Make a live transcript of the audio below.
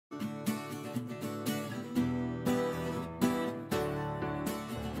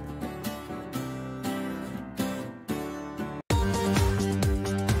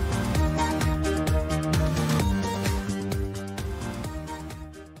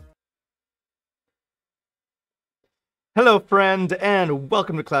Hello friend, and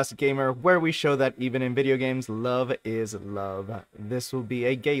welcome to Classic Gamer, where we show that even in video games, love is love. This will be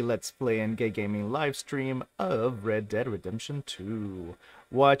a gay let's play and gay gaming live stream of Red Dead Redemption 2.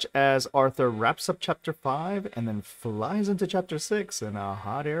 Watch as Arthur wraps up Chapter 5 and then flies into Chapter 6 in a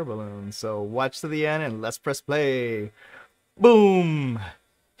hot air balloon. So watch to the end and let's press play. Boom!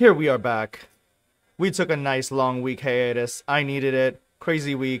 Here we are back. We took a nice long week hiatus. I needed it.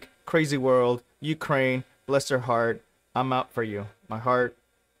 Crazy week, crazy world, Ukraine, bless her heart. I'm out for you. My heart,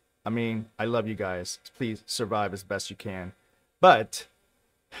 I love you guys. Please survive as best you can. But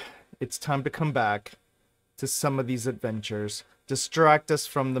it's time to come back to some of these adventures, distract us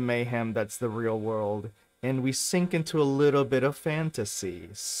from the mayhem that's the real world, and we sink into a little bit of fantasy.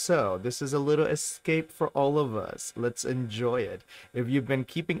 So this is a little escape for all of us. Let's enjoy it. If you've been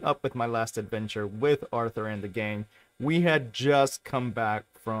keeping up with my last adventure with Arthur and the gang, we had just come back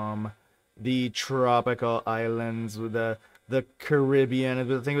from the tropical islands with the Caribbean. I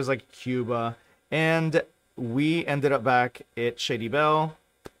think it was like Cuba, and we ended up back at Shady Belle.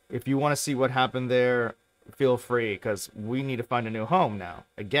 If you want to see what happened there, feel free, because we need to find a new home now.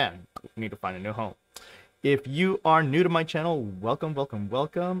 Again, we need to find a new home. If you are new to my channel, welcome, welcome,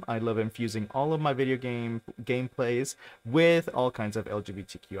 welcome. I love infusing all of my video gameplays with all kinds of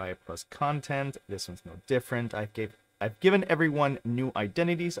LGBTQIA+ content. This one's no different. I've given everyone new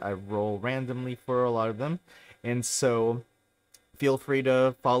identities. I roll randomly for a lot of them. And so feel free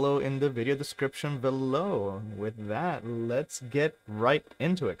to follow in the video description below. With that, let's get right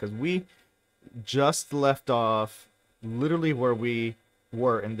into it, because we just left off literally where we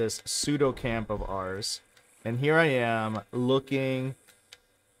were in this pseudo camp of ours. And here I am looking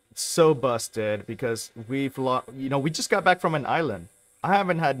so busted because we've lost, we just got back from an island. I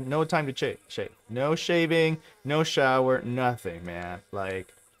haven't had no time to shave. No shaving, no shower, nothing, man.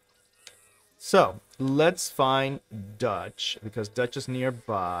 So, let's find Dutch, because Dutch is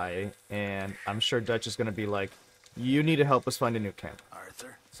nearby, and I'm sure Dutch is going to be like, you need to help us find a new camp.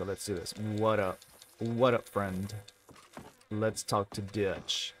 Arthur. So let's do this. What up? What up, friend? Let's talk to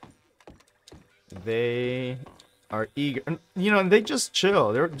Dutch. They are eager. And they just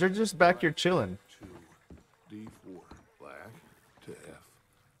chill. They're just back here chilling.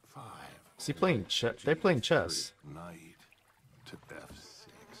 Is he playing chess? They're playing chess. Knight to F6.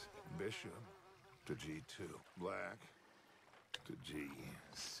 Bishop to G2. Black to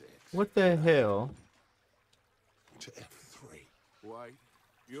G6. What the hell? To F3. White.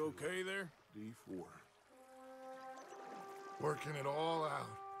 You okay there? D4. Working it all out.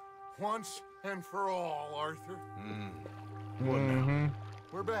 Once and for all, Arthur.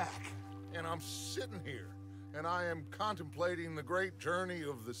 We're back. And I'm sitting here. And I am contemplating the great journey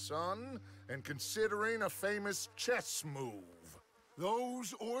of the sun and considering a famous chess move.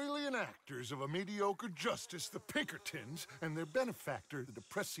 Those oily enactors of a mediocre justice, the Pinkertons, and their benefactor, the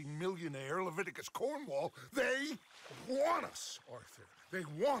depressing millionaire Leviticus Cornwall, they want us, Arthur. They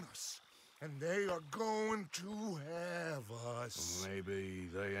want us. And they are going to have us. Maybe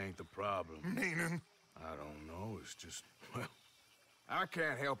they ain't the problem. Meaning? I don't know. It's just, well, I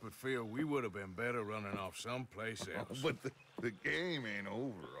can't help but feel we would have been better running off someplace else. But the game ain't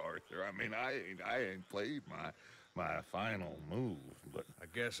over, Arthur. I ain't played my final move, but I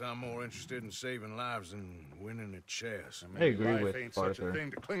guess I'm more interested in saving lives than winning at chess. I agree life with ain't such a Arthur.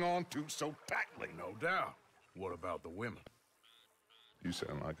 thing to cling on to so tightly. No doubt. What about the women? You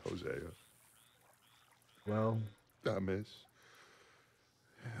sound like Hosea. Well, I miss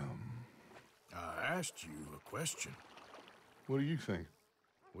him. I asked you a question. What do you think?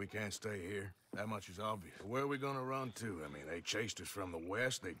 We can't stay here. That much is obvious. Where are we gonna run to? They chased us from the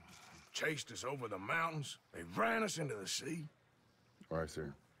west. They chased us over the mountains. They ran us into the sea.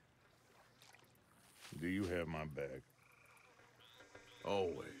 Arthur, do you have my back?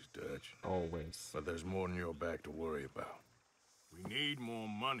 Always, Dutch. always. But there's more than your back to worry about. We need more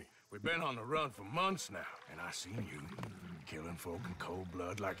money. We've been on the run for months now, and I seen you killing folk in cold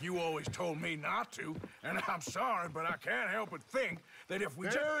blood like you always told me not to. And I'm sorry, but I can't help but think that if we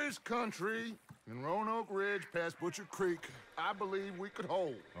There is country in Roanoke Ridge past Butcher Creek I believe we could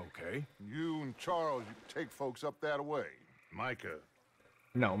hold. Okay. You and Charles, you could take folks up that way. Micah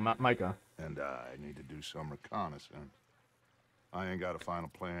No, Micah. and I need to do some reconnaissance. I ain't got a final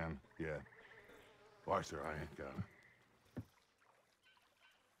plan yet. Arthur, I ain't got it.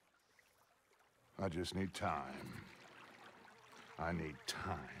 I just need time. I need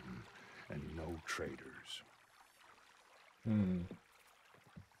time and no traitors.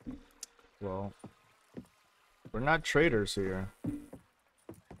 Well, we're not traitors here.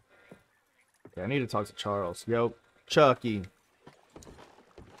 Okay, I need to talk to Charles. Yo, Chucky.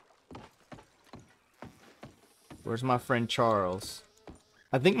 Where's my friend Charles?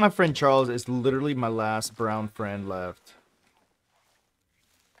 I think my friend Charles is literally my last brown friend left.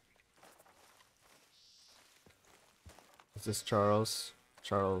 Is this Charles?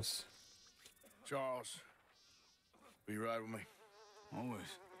 Charles. Charles, be right with me. Always.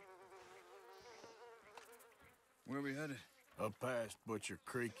 Where are we headed? Up past Butcher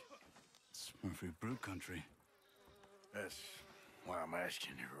Creek. It's Murphy Brute country. That's why I'm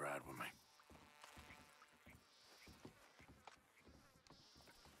asking you to ride with me.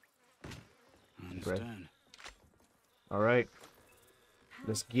 I understand. Alright.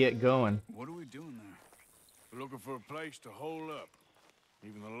 Let's get going. What are we doing there? We're looking for a place to hole up.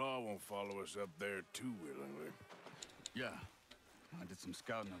 Even the law won't follow us up there too willingly. Yeah. I did some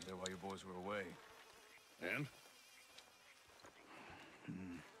scouting up there while you boys were away. And?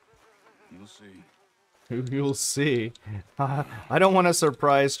 You'll see. You'll see. I don't want to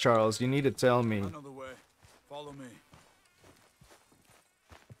surprise Charles. You need to tell me. I know the way. Follow me.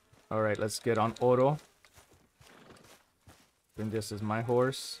 Alright, let's get on Oro. Then this is my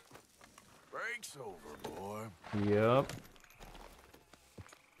horse. Break's over, boy. Yep.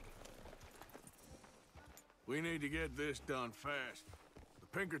 We need to get this done fast. The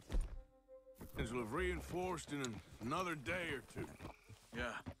Pinkertons will have reinforced in another day or two.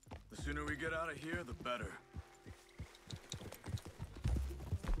 Yeah. The sooner we get out of here, the better.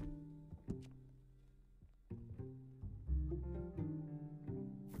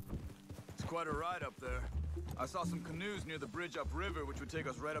 It's quite a ride up there. I saw some canoes near the bridge upriver, which would take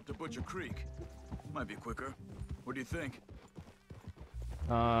us right up to Butcher Creek. Might be quicker. What do you think?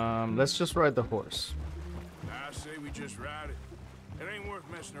 Let's just ride the horse. I say we just ride it. It ain't worth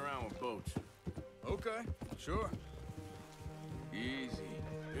messing around with boats. Okay, sure. Easy.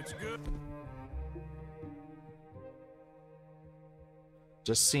 It's good.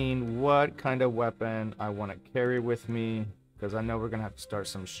 Just seeing what kind of weapon I want to carry with me, because I know we're gonna have to start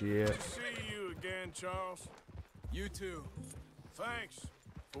some shit. Good to see you again, Charles. You too. Thanks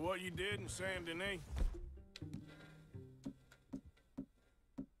for what you did in Saint Denis.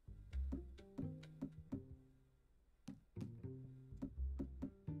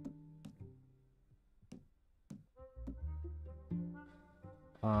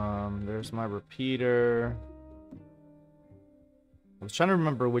 There's my repeater. I was trying to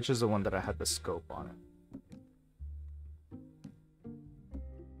remember which is the one that I had the scope on it.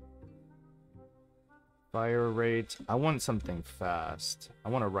 Fire rate. I want something fast. I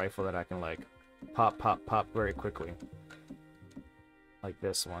want a rifle that I can like pop, pop, pop very quickly. Like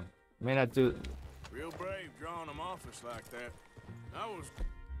this one. May not do. Real brave drawing them off us like that. I was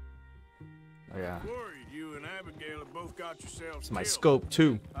Yeah. worried you and Abigail have both got yourselves It's my killed. scope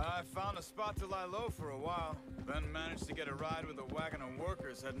too. I found a spot to lie low for a while, then managed to get a ride with a wagon of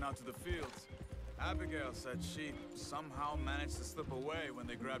workers heading out to the fields. Abigail said she somehow managed to slip away when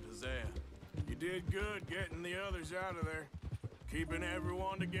they grabbed Hosea. You did good getting the others out of there. Keeping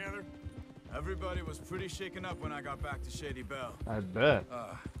everyone together. Everybody was pretty shaken up when I got back to Shady Belle. I bet.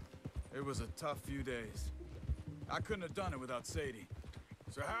 It was a tough few days. I couldn't have done it without Sadie.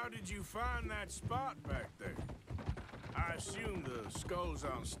 So how did you find that spot back there? I assume the skulls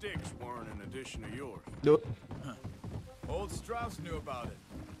on sticks weren't an addition of yours. Nope. Old Strauss knew about it.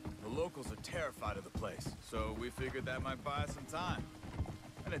 The locals are terrified of the place, so we figured that might buy us some time.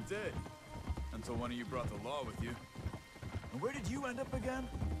 And it did. Until one of you brought the law with you. And where did you end up again?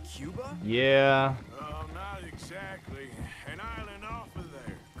 Cuba? Yeah. Oh, not exactly. An island off of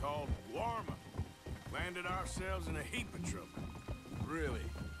there called Guarma. Landed ourselves in a heap of trouble. Really?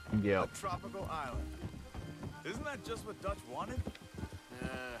 Yep. A tropical island. Isn't that just what Dutch wanted?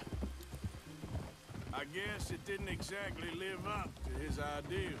 I guess it didn't exactly live up to his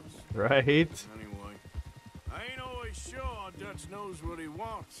ideals. Right. Anyway, I ain't always sure Dutch knows what he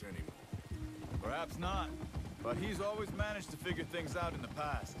wants anymore. Perhaps not. But he's always managed to figure things out in the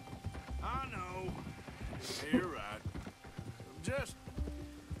past. I know. You're right. Just...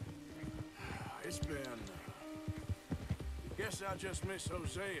 It's been... Guess I just miss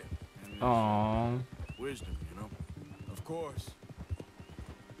Hosea. And his, Aww. wisdom, you know? Of course.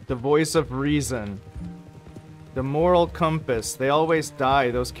 The voice of reason. The moral compass. They always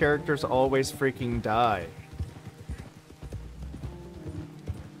die. Those characters always freaking die.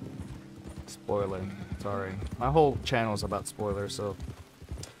 Spoiler. Sorry. My whole channel is about spoilers, so...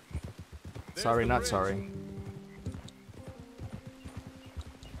 Sorry, not sorry.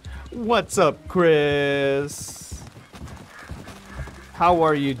 What's up, Chris? How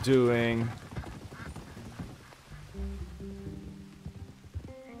are you doing?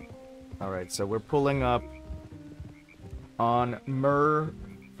 Alright, so we're pulling up on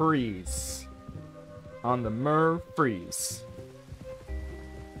Murfreeze. On the Murphys.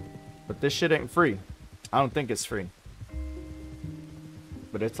 But this shit ain't free. I don't think it's free.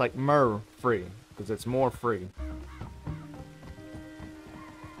 But it's like free, because it's more free.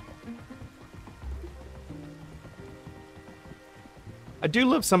 I do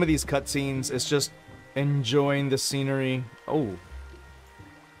love some of these cutscenes. It's just enjoying the scenery. Oh.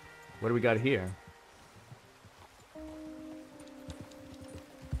 What do we got here?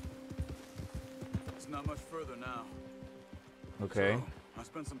 It's not much further now. Okay. So, I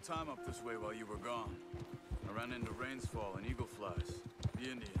spent some time up this way while you were gone. I ran into Rainsfall and Eagle Flies, the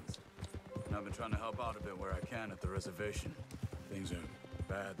Indians. And I've been trying to help out a bit where I can at the reservation. Things are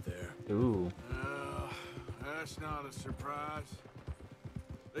bad there. Ooh. That's not a surprise.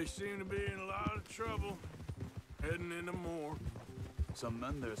 They seem to be in a lot of trouble, heading into more. Some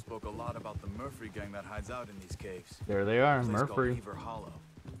men there spoke a lot about the Murphy gang that hides out in these caves. There they are, A place called Murphy. Beaver Hollow.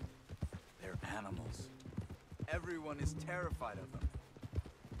 They're animals. Everyone is terrified of them.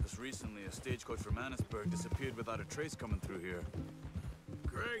 Just recently, a stagecoach from Annisburg disappeared without a trace coming through here.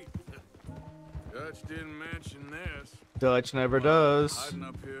 Great. Dutch didn't mention this. Dutch never Well, does. Hiding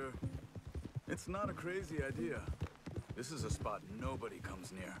up here. It's not a crazy idea. This is a spot nobody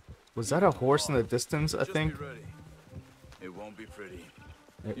comes near. Was that a horse in the distance, I Just think? be ready. It won't be pretty.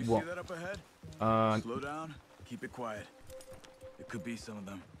 It You won't. see that up ahead? Slow down. Keep it quiet. It could be some of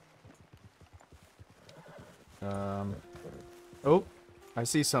them. Oh, I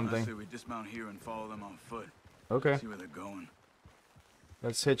see I something. say we dismount here and follow them on foot. Okay, See where they're going.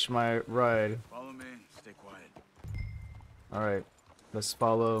 let's hitch my ride. Follow me. Stay quiet. Alright, let's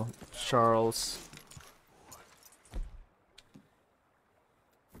follow Charles.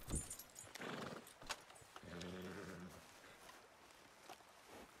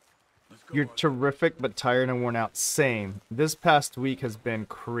 Let's go. You're terrific, but tired and worn out. Same. This past week has been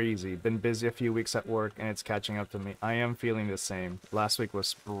crazy. Been busy a few weeks at work, and it's catching up to me. I am feeling the same. Last week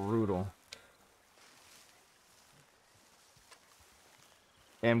was brutal.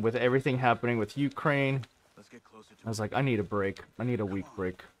 And with everything happening with Ukraine, Let's get closer to I was like, I need a break. I need a week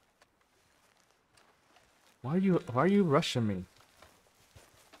break. Why are you rushing me?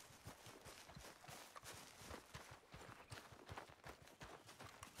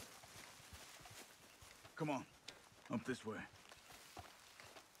 Come on. Up this way.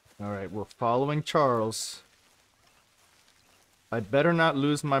 Alright, we're following Charles. I'd better not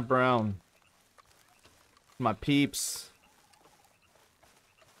lose my brown. My peeps.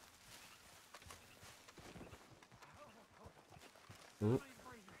 Ooh.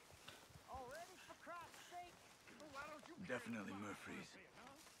 Definitely Murphy's.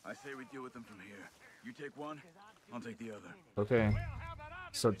 I say we deal with them from here. You take one, I'll take the other. Okay.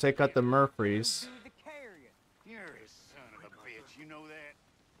 So take out the Murphys. You're a son of a bitch, you know that?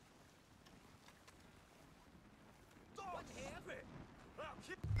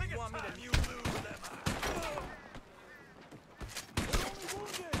 You want me to mute lose them?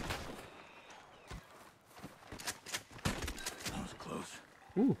 That was close.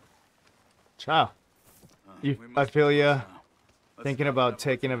 Ooh. Ciao. We I must feel be ya. close now. Let's Thinking stop about that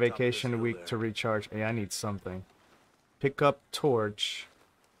taking a one from the top of this vacation a hill week there. to recharge. Hey, I need something. Pick up torch.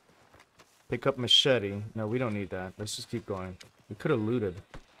 Pick up machete. No, we don't need that. Let's just keep going. We could have looted.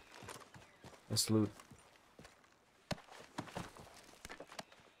 Let's loot.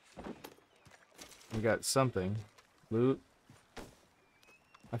 We got something. Loot.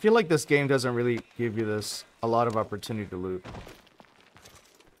 I feel like this game doesn't really give you this a lot of opportunity to loot.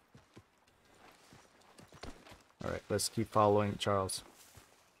 Alright, let's keep following Charles.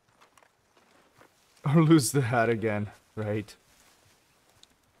 Or lose the hat again, right?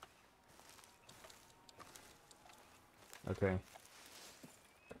 Okay.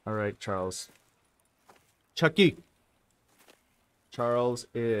 Alright, Charles. Chucky! Charles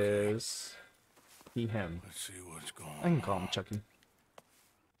is... he, him. Let's see what's going I can call him Chucky.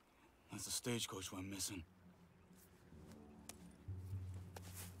 That's the stagecoach went missing.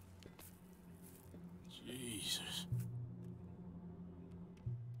 Jesus.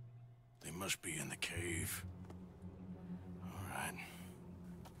 They must be in the cave. All right.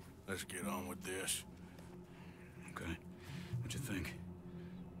 Let's get on with this. Okay. What you think?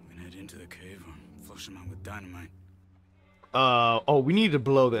 We can head into the cave or flush them out with dynamite. Oh, we need to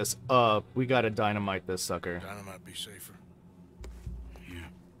blow this up. We gotta dynamite this sucker. Dynamite be safer. Here.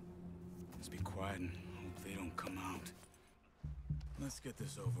 Let's be quiet and hope they don't come out. Let's get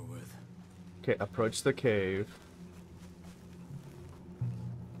this over with. Okay, approach the cave.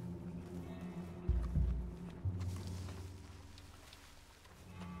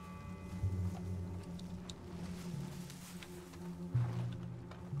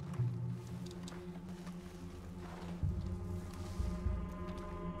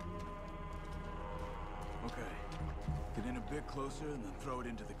 bit closer and then throw it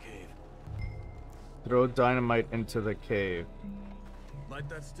into the cave. Throw dynamite into the cave. Light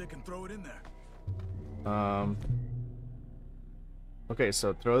that stick and throw it in there. Okay,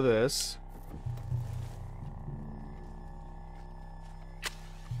 so throw this.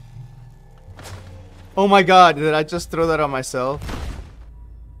 Oh my god, did I just throw that on myself?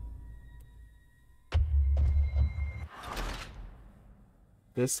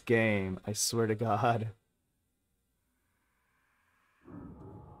 This game, I swear to God.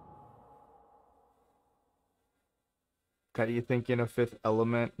 Got you thinking of Fifth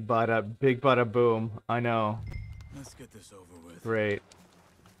Element? Bada big bada boom. I know. Let's get this over with. Great.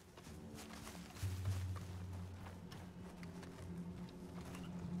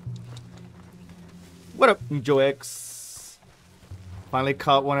 What up, Joe X? Finally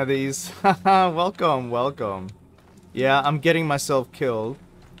caught one of these. Welcome, welcome. Yeah, I'm getting myself killed.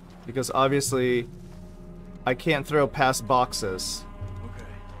 Because obviously, I can't throw past boxes. Okay.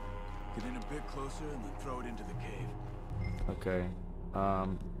 Get in a bit closer and then throw it into the cave. Okay.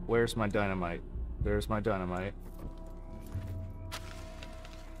 Where's my dynamite? There's my dynamite.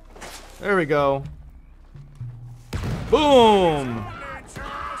 There we go. Boom!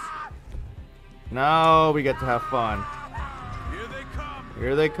 Now we get to have fun. Here they come.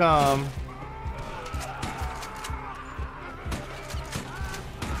 Here they come.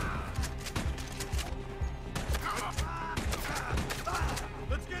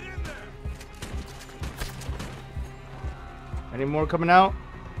 Let's get in there. Any more coming out?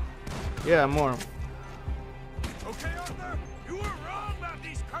 Yeah, more. Okay, Arthur, you were wrong about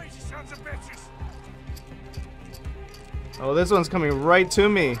these crazy sons of bitches. Oh, this one's coming right to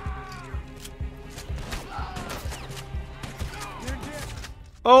me.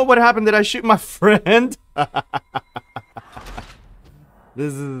 Oh, what happened? Did I shoot my friend?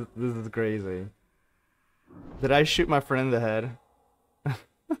 This is crazy. Did I shoot my friend in the head?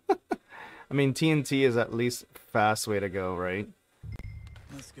 I mean, TNT is at least fast way to go, right?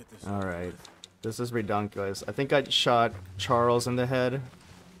 Let's get this. All right. This is ridiculous. I think I shot Charles in the head.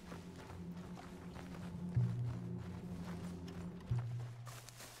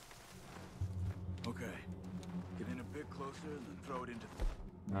 Okay. Get in a bit closer and then throw it into the...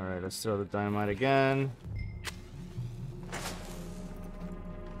 All right, let's throw the dynamite again.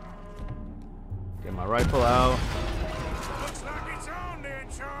 Get my rifle out. Looks like it's on then,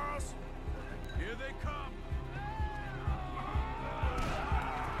 Charles. Here they come.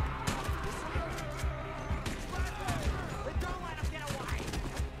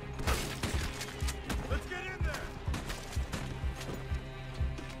 Let's get in there.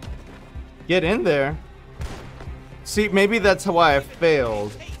 Get in there. See, maybe that's why I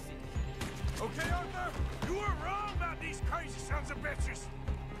failed. Okay, Arthur, you were wrong about these crazy sons of bitches.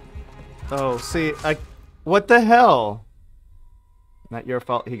 Oh, see, what the hell? Not your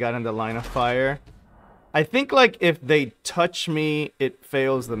fault he got in the line of fire. I think, like, if they touch me, it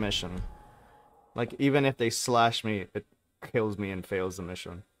fails the mission. Like, even if they slash me, it kills me and fails the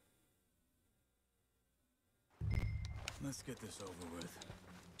mission. Let's get this over with.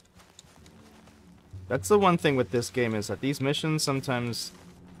 That's the one thing with this game, is that these missions, sometimes,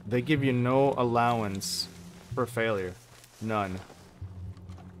 they give you no allowance for failure. None.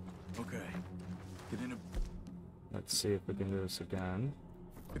 Okay. Get in a Let's see if we can do this again.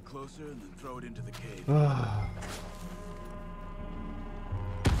 bit closer and then throw it into the cave. Looks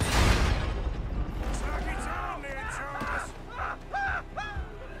like it's on then, Charles.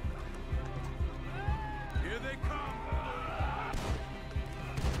 Here they come.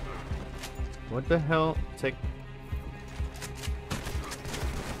 What the hell? Take...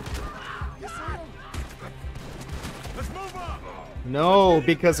 Let's move on. No,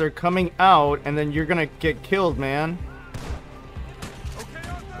 because they're coming out, and then you're gonna get killed, man. Okay,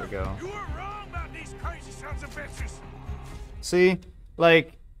 Arthur, There we go. you were wrong about these crazy sons of bitches. See?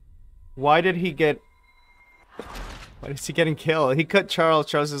 Like, why did he get... Why is he getting killed? He cut Charles.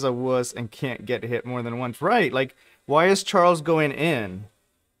 Charles is a wuss and can't get hit more than once. Right, like, why is Charles going in?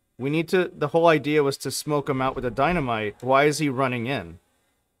 We need to... The whole idea was to smoke him out with a dynamite. Why is he running in?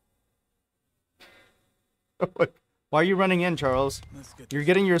 Why are you running in, Charles? Let's get You're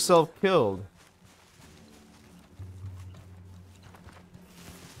getting yourself killed.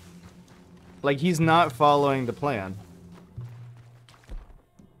 Like, he's not following the plan.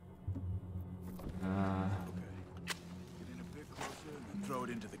 Get in a bit closer and then throw it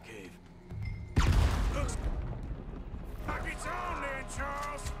into the cave. Looks like it's on then,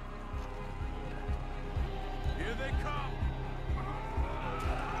 Charles. Here they come.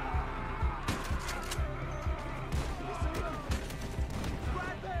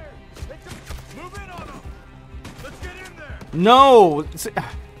 Move in on them. Let's get in there. No!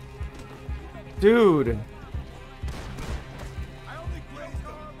 Dude. I only grazed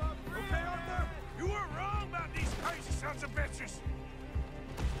them. Okay, Arthur? You were wrong about these crazy sons of bitches.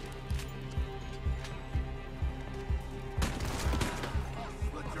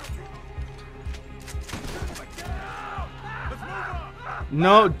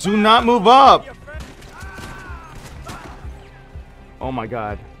 No, do not move up! Oh my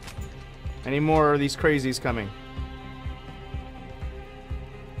god. Any more of these crazies coming?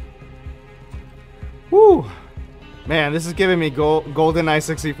 Whew! Man, this is giving me GoldenEye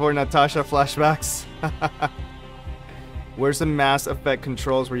 64 Natasha flashbacks. Where's the Mass Effect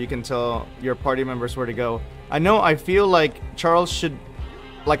controls where you can tell your party members where to go? I know, I feel like Charles should...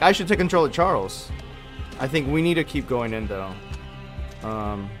 Like, I should take control of Charles. I think we need to keep going in, though.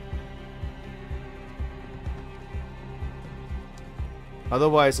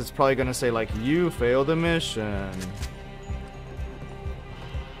 Otherwise, it's probably gonna say, like, you failed the mission.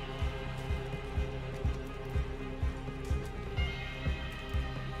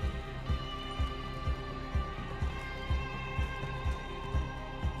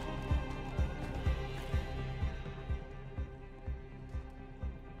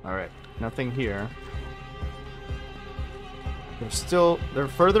 Alright, nothing here. They're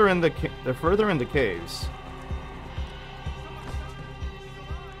further in the caves.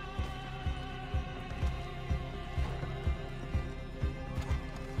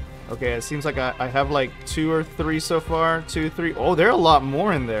 Okay, it seems like I have like 2 or 3 so far. 2, 3. Oh, there are a lot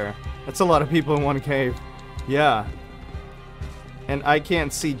more in there. That's a lot of people in one cave. Yeah. And I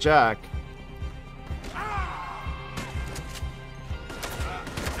can't see Jack.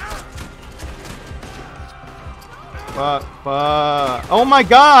 Oh my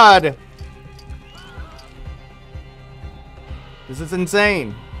god! This is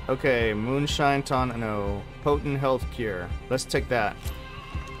insane. Okay, moonshine ton, no. Potent health cure. Let's take that.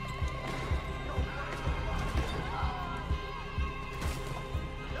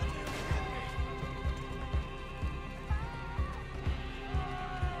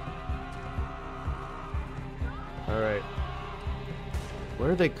 Alright.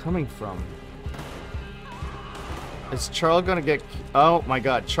 Where are they coming from? Is Charles gonna get... Oh my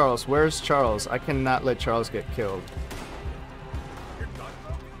god, Charles. Where's Charles? I cannot let Charles get killed.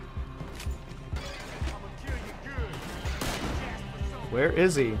 Where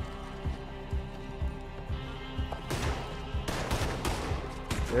is he?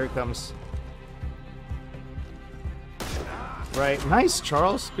 There he comes. Right. Nice,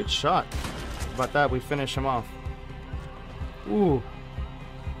 Charles. Good shot. How about that? We finish him off. Ooh.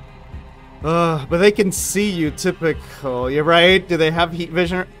 But they can see you, typical. You're right. Do they have heat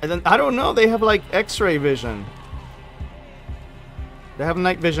vision? And then, I don't know. They have like X-ray vision. They have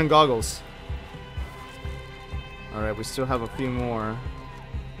night vision goggles. Alright, we still have a few more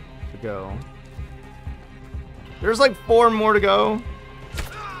to go. There's like 4 more to go.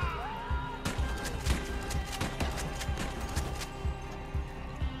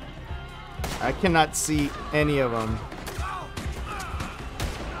 I cannot see any of them.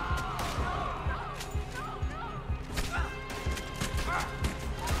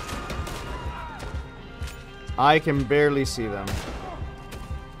 I can barely see them.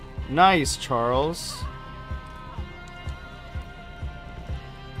 Nice, Charles.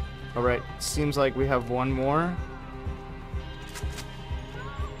 Alright, seems like we have one more.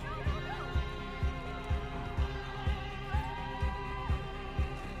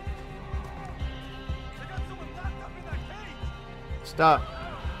 Stop.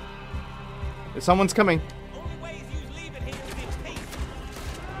 Someone's coming.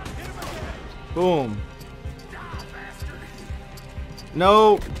 Boom.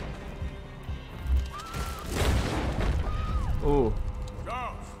 No. Ooh.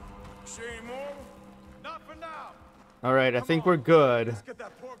 Alright, I think we're good. Let's get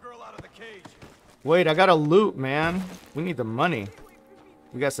that poor girl out of the cage. Wait, I gotta loot, man. We need the money.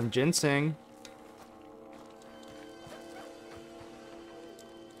 We got some ginseng.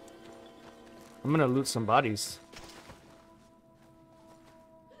 I'm gonna loot some bodies.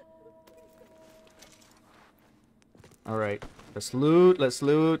 Alright, let's loot, let's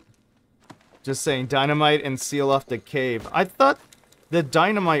loot. Just saying, dynamite and seal off the cave. I thought the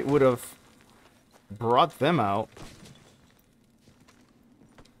dynamite would have brought them out.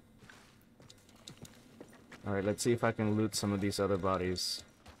 Alright, let's see if I can loot some of these other bodies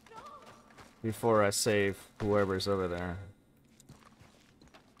before I save whoever's over there.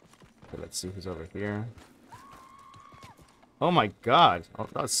 Okay, let's see who's over here. Oh my god! Oh,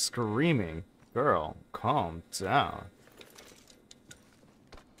 that's screaming. Girl, calm down.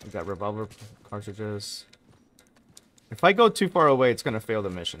 We got revolver cartridges. If I go too far away, it's gonna fail the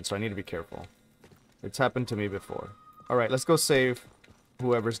mission, so I need to be careful. It's happened to me before. Alright, let's go save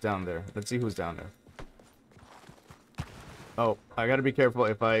whoever's down there. Let's see who's down there. Oh, I gotta be careful.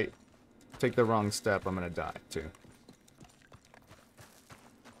 If I take the wrong step, I'm gonna die, too.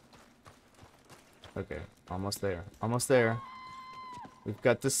 Okay, almost there. Almost there. We've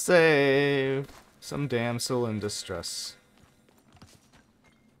got to save some damsel in distress.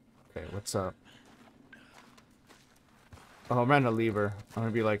 Okay, what's up? Oh, I'm gonna leave her. I'm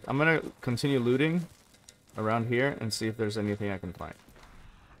gonna be like, I'm gonna continue looting around here and see if there's anything I can find.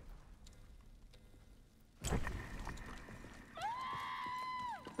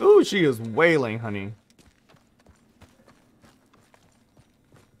 Ooh, she is wailing, honey.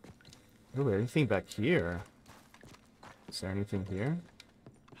 Ooh, anything back here? Is there anything here?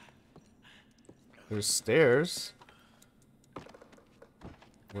 There's stairs.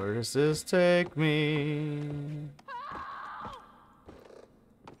 Where does this take me?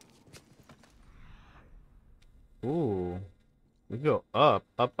 Ooh. We go up,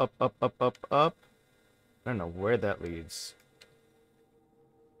 up, up, up, up, up, up. I don't know where that leads.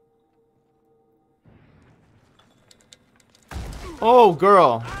 Oh,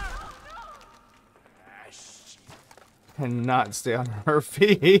 girl. Cannot stay on her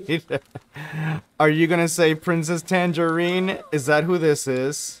feet. Are you gonna say Princess Tangerine? Is that who this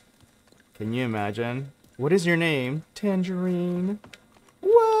is? Can you imagine? What is your name? Tangerine.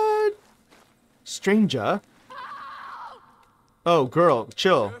 What? Stranger? Oh, girl,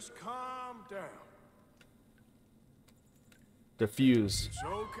 chill. Just calm down. Diffuse. It's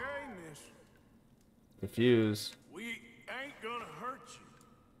okay, miss. Diffuse. We ain't gonna hurt you.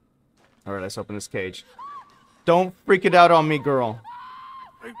 Alright, let's open this cage. Don't freak it out on me, girl.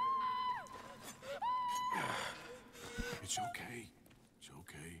 It's okay. It's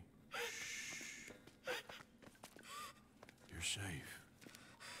okay. Shh. You're safe.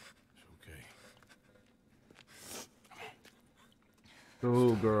 It's okay.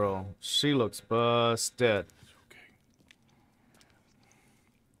 Ooh, girl. She looks busted. It's okay.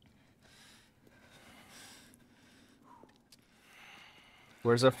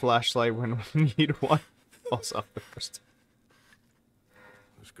 Where's a flashlight when we need one? Falls off the first.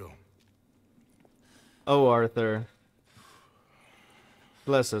 Let's go. Oh, Arthur.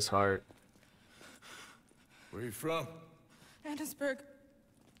 Bless his heart. Where you from? Annesburg.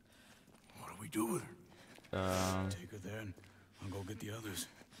 What do we do with her? Take her there and I'll go get the others.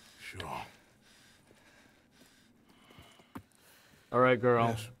 Sure. Alright, girl.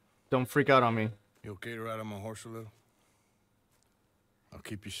 Yes. Don't freak out on me. You okay to ride on my horse a little? I'll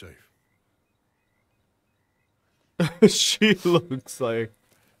keep you safe. She looks like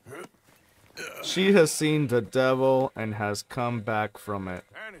she has seen the devil and has come back from it.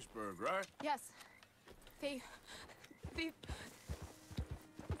 Annesburg, right? Yes. They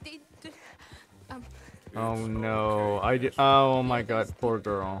Oh no. Oh my god, poor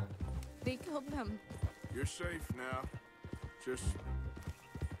girl. they killed them. You're safe now. Just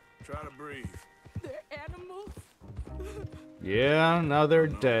try to breathe. They're animals. Yeah, now they're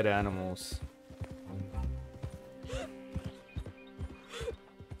dead animals.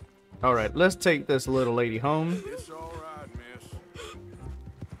 Alright, let's take this little lady home. It's all right, miss.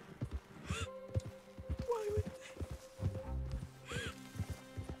 Why would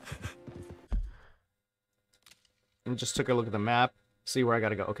And just took a look at the map, see where I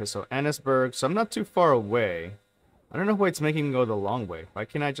gotta go. Okay, so Annesburg, so I'm not too far away. I don't know why it's making me go the long way. Why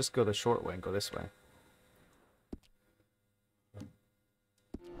can't I just go the short way and go this way?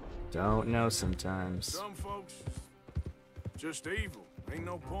 Don't know sometimes. Some folks just evil. Ain't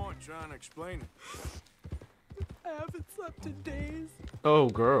no point trying to explain it. I haven't slept in days. Oh,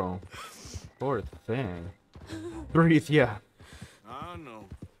 girl. Poor thing. Breathe, yeah. I know.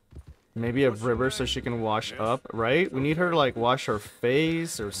 Maybe a river so she can wash up, right? We need her to, like, wash her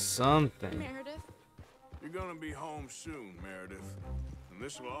face or something. Meredith. You're gonna be home soon, Meredith. And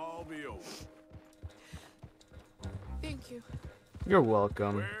this will all be over. Thank you. You're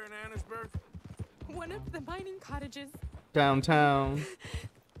welcome. Where in Annesburg? One of the mining cottages. Downtown.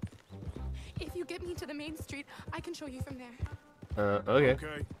 If you get me to the main street, I can show you from there. Okay.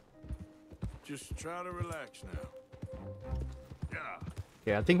 Okay. Just try to relax now. Yeah.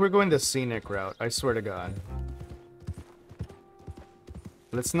 Yeah, I think we're going the scenic route. I swear to God.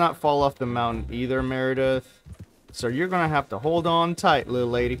 Let's not fall off the mountain either, Meredith. So you're gonna have to hold on tight, little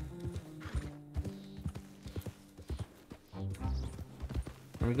lady.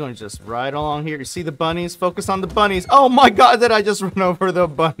 We're gonna just ride along here. You see the bunnies? Focus on the bunnies. Oh my god, did I just run over the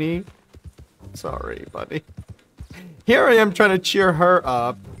bunny? Sorry, buddy. Here I am trying to cheer her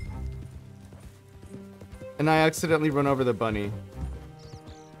up. And I accidentally run over the bunny.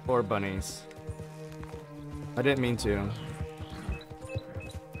 Or bunnies. I didn't mean to.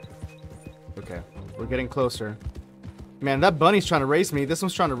 Okay, we're getting closer. Man, that bunny's trying to race me. This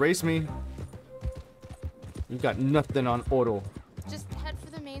one's trying to race me. You got nothing on auto. Just head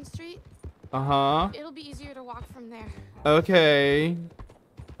for the main street. Uh-huh. It'll be easier to walk from there. Okay.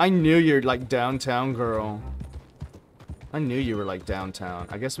 I knew you're like downtown, girl. I knew you were like downtown.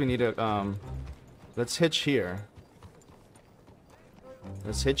 I guess we need to, let's hitch here.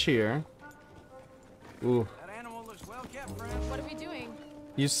 Let's hitch here. Ooh. That animal looks well kept, friend. What are we doing?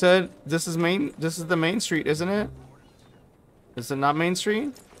 You said this is the main street, isn't it? Is it not Main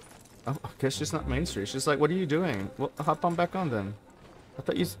Street? Oh, I guess it's not Main Street. She's like, what are you doing? Well, hop on back on then. I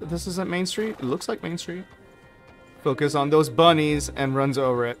thought this isn't Main Street. It looks like Main Street. Focus on those bunnies and runs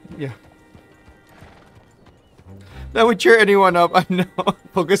over it. Yeah. That would cheer anyone up. I know.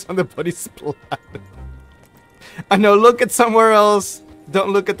 Focus on the bunny splat. I know. Look at somewhere else.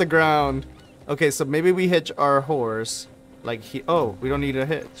 Don't look at the ground. Okay, so maybe we hitch our horse. Like he. Oh, we don't need a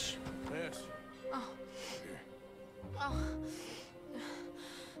hitch. Yes. Oh.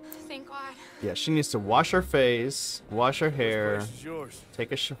 Thank God. Yeah, she needs to wash her face, wash her hair, This is yours.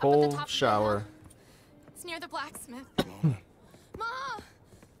 take a Up at the whole top of the shower. hill. It's near the blacksmith. Ma!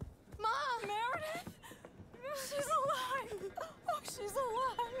 Ma! Meredith! She's alive! Oh, she's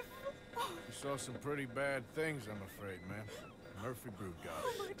alive! You saw some pretty bad things, I'm afraid, man. Murphy Brood got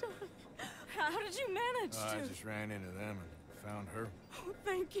Oh it. my God. How did you manage I to? just ran into them and found her. Oh,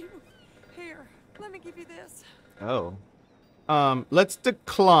 thank you. Here, let me give you this. Oh. Let's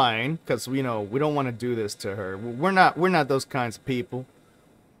decline, because we know we don't want to do this to her. We're not those kinds of people.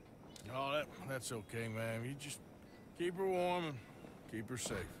 Oh, that's okay, man. You just keep her warm and keep her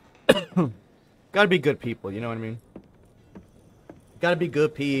safe. Gotta be good people, you know what I mean? Gotta be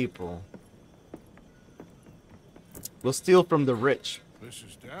good people. We'll steal from the rich. This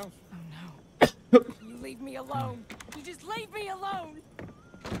is down. Oh no. You leave me alone. You just leave me alone.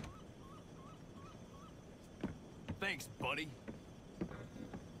 Thanks, buddy.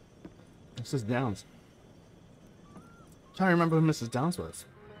 Mrs. Downs. I'm trying to remember who Mrs. Downs was.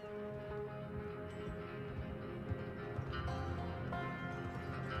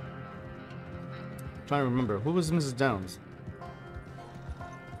 Trying to remember. Who was Mrs. Downs?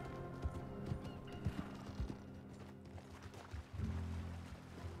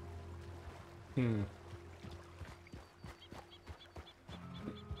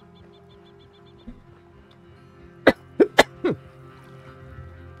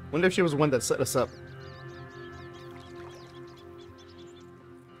 Wonder if she was the one that set us up.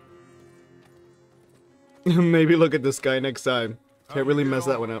 Maybe look at this guy next time. Can't really mess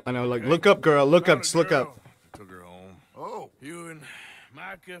that one up. I know, like, look up, girl. Look up. Just look up. Took her home. Oh, You and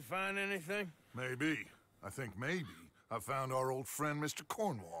Micah find anything? maybe. I think maybe. I found our old friend, Mr.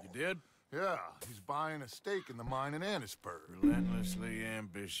 Cornwall. You did? Yeah, he's buying a stake in the mine in Annisburg. Relentlessly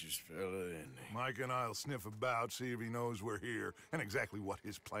ambitious fella, isn't he? Mike and I'll sniff about, see if he knows we're here, and exactly what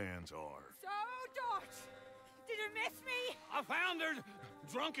his plans are. So, Dot, did you miss me? I found her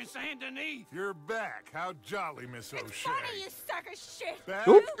drunk in Saint Denis. You're back. How jolly, Miss It's O'Shea. funny, you sack of shit. Back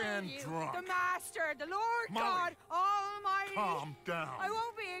Oop. and You, drunk. The Master, the Lord Molly. God Almighty. Calm down. I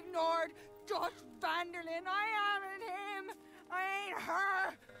won't be ignored. Dutch Vanderlyn, I am him. I ain't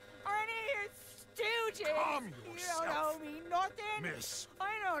her. Or any of your stooges. Calm You yourself. don't know me nothing. Miss. I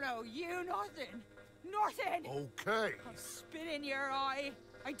don't know you nothing. Nothing. Okay. I'll spit in your eye.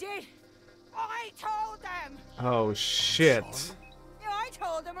 I did. I told them. Oh, shit. Yeah, I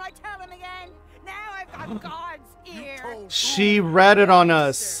told them and I tell them again. Now I've got God's ear. Told She ratted on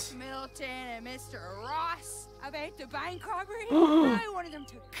us. Mr. Milton and Mr. Ross about the bank robbery. I wanted them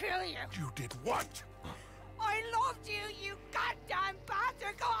to kill you. you did what? I loved you, you goddamn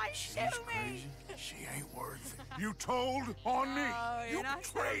bastard. Go on, shoot me. She ain't worth it. You told on me. Oh, you're You not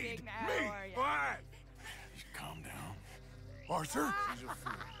so betrayed big now, me. are you? Why? Just calm down. Arthur, She's a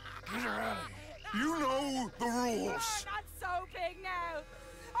fool. Get her out of here. you know the You're rules. not so big now.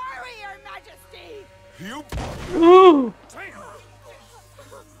 Are we, Your Majesty? You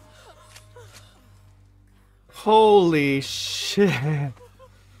Holy shit.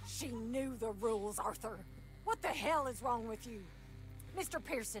 She knew the rules, Arthur. What the hell is wrong with you? Mr.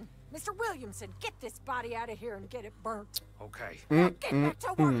 Pearson, Mr. Williamson, get this body out of here and get it burnt. Okay. Now get back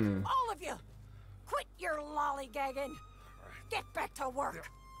to work, all of you. Quit your lollygagging. Get back to work.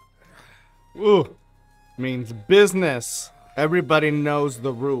 Ooh. Means business. Everybody knows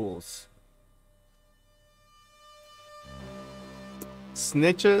the rules.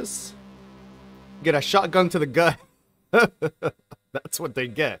 Snitches get a shotgun to the gut. That's what they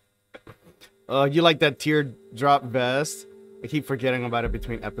get. You like that teardrop vest? I keep forgetting about it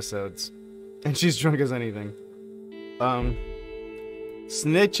between episodes. And she's drunk as anything.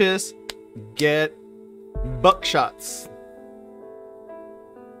 Snitches get buckshots.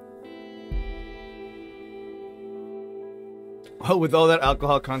 Oh, with all that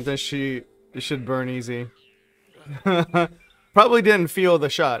alcohol content, it should burn easy. Probably didn't feel the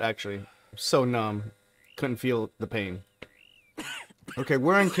shot, actually. So numb. Couldn't feel the pain. Okay,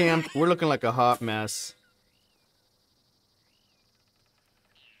 we're in camp. We're looking like a hot mess.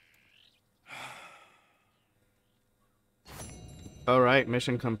 Alright,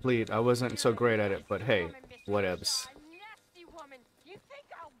 mission complete. I wasn't so great at it, but hey, whatevs. Nasty woman. You think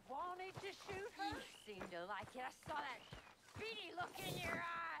I wanted to shoot her? You seem to like it. I saw that beady look in your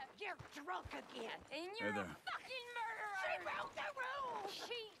eye. You're drunk again. And you're a fucking murderer. She broke the rules.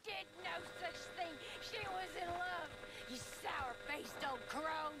 She did no such thing. She was in love. You sour-faced old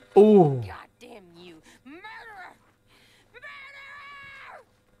crow. Ooh. Goddamn you. Murderer. Murderer!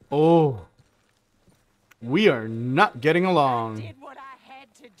 Oh. We are not getting along. I did what I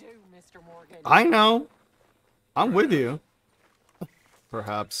had to do, Mr. Morgan. I know. I'm with you.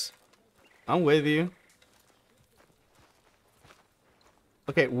 Perhaps. I'm with you.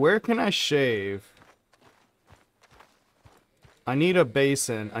 Okay, where can I shave? I need a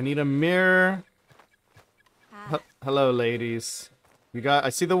basin. I need a mirror. Hello, ladies.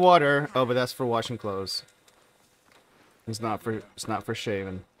 I see the water. Oh, but that's for washing clothes. It's not for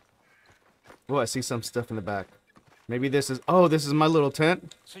shaving. Oh, I see some stuff in the back. Maybe this is... Oh, this is my little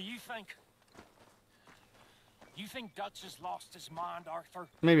tent? So you think Dutch has lost his mind, Arthur?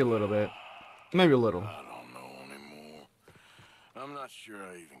 Maybe a little bit. Maybe a little. I don't know anymore. I'm not sure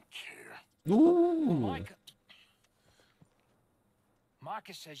I even care. Ooh.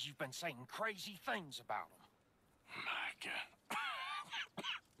 Micah says you've been saying crazy things about him. Micah.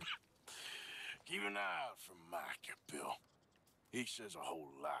 Keep an eye out for Micah, Bill. He says a whole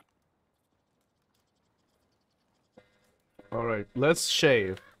lot. Alright, let's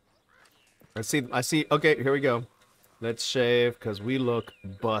shave. I see, okay, here we go. Let's shave, because we look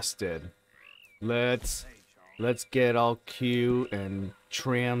busted. Let's get all cute and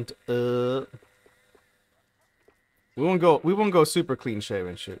trimmed up. We won't go super clean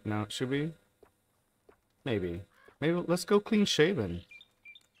shaven shit. No, should we? Maybe let's go clean shaven.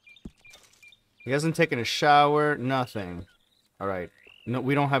 He hasn't taken a shower, nothing. Alright. No,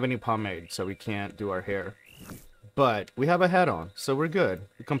 we don't have any pomade, so we can't do our hair. But we have a hat on, so we're good.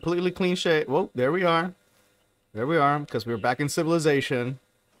 Completely clean shave. Whoa, there we are. There we are, because we were back in civilization.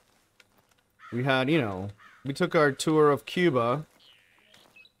 We had, you know, we took our tour of Cuba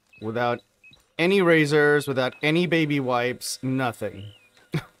without any razors, without any baby wipes, nothing.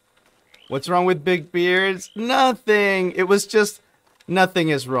 What's wrong with big beards? Nothing. It was just, nothing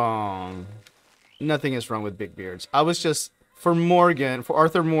is wrong. Nothing is wrong with big beards. I was just, for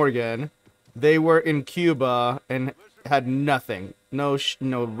Arthur Morgan, they were in Cuba and had nothing. No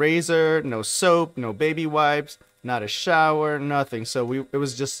razor, no soap, no baby wipes, not a shower, nothing. So it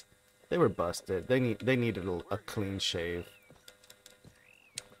was just, they were busted. They needed a clean shave.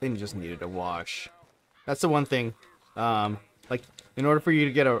 They just needed a wash. That's the one thing. Like, in order for you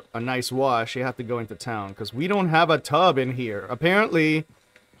to get a nice wash, you have to go into town, because we don't have a tub in here. Apparently,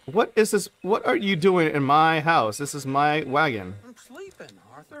 what is this? What are you doing in my house? This is my wagon. I'm sleeping,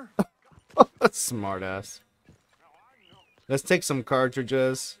 Arthur. Smartass. Let's take some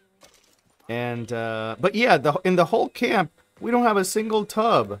cartridges. And, but yeah, in the whole camp, we don't have a single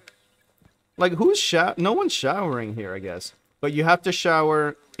tub. Like, no one's showering here, I guess. But you have to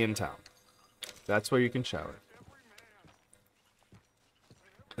shower in town. That's where you can shower.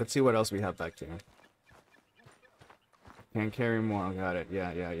 Let's see what else we have back here. Can't carry more. Got it.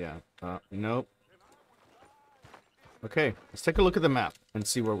 Yeah. Nope. Okay, let's take a look at the map and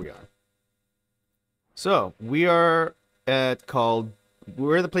see where we are. So, we're at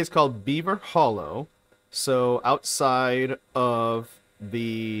the place called Beaver Hollow. So, outside of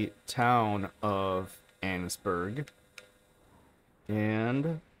the town of Annesburg.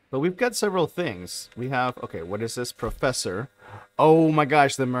 But we've got several things. We have, okay, what is this? Professor. Oh my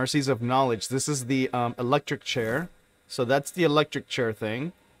gosh, the mercies of knowledge. This is the electric chair. So that's the electric chair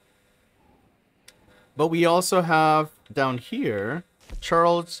thing. But we also have down here,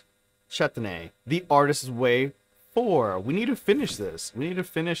 Charles Chetney, The Artist's Way 4. We need to finish this. We need to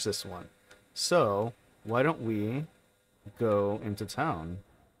finish this one. So, why don't we go into town?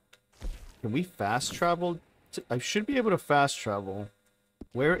 Can we fast travel? I should be able to fast travel.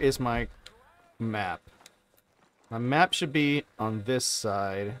 Where is my map? My map should be on this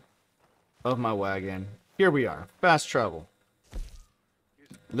side of my wagon. Here we are. Fast travel.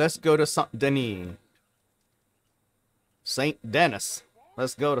 Let's go to Saint Denis. Saint Denis.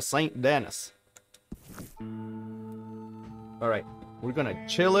 Let's go to Saint Denis. Alright, we're gonna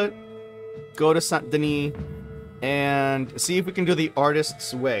chill it, go to Saint Denis, and see if we can do the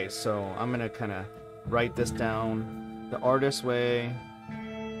artist's way. So I'm gonna kind of write this down. The artist's way.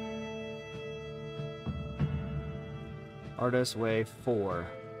 Artist's way 4.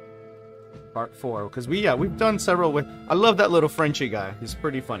 Part 4. Because we've done several with. I love that little Frenchy guy. He's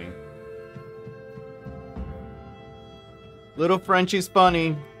pretty funny. Little Frenchie's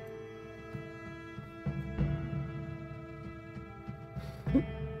funny.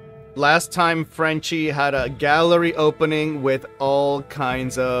 Last time Frenchie had a gallery opening with all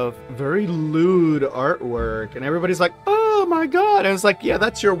kinds of very lewd artwork, and everybody's like, "Oh my god!" And it's like, "Yeah,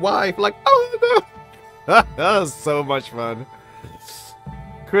 that's your wife." Like, "Oh no!" That was so much fun.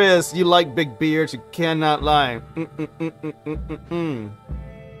 Chris, you like big beards? You cannot lie.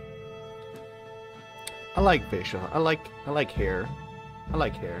 I like facial. I like hair. I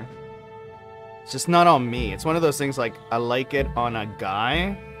like hair. It's just not on me. It's one of those things like I like it on a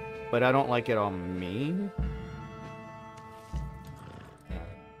guy, but I don't like it on me.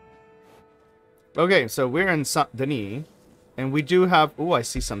 Okay, so we're in Saint Denis, and we do have. Oh, I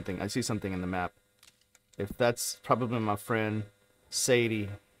see something. I see something in the map. If that's probably my friend Sadie.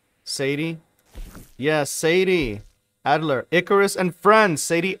 Sadie? Yes, Sadie. Adler, Icarus, and friends.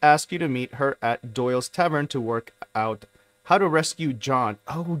 Sadie asked you to meet her at Doyle's Tavern to work out how to rescue John.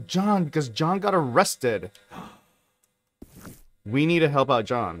 Oh, John, because John got arrested. We need to help out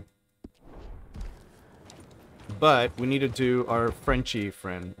John. But we need to do our Frenchie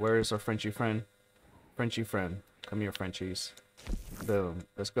friend. Where is our Frenchie friend? Frenchie friend. Come here, Frenchies. Boom.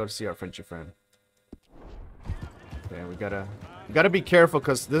 Let's go to see our Frenchie friend. Okay, we gotta be careful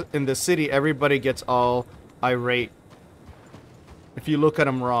because in the city everybody gets all irate if you look at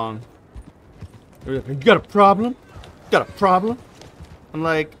them wrong. They're like, "You got a problem? Got a problem?" I'm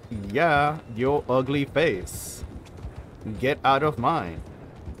like, "Yeah, your ugly face. Get out of mine."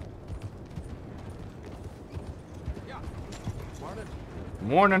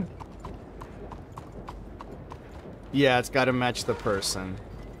 Morning. Yeah, it's gotta match the person.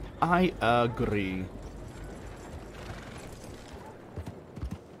 I agree.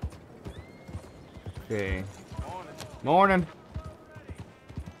 Okay. Morning.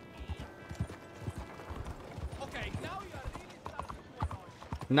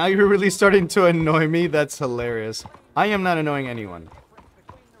 Now you're really starting to annoy me? That's hilarious. I am not annoying anyone.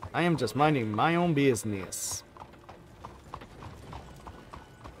 I am just minding my own business.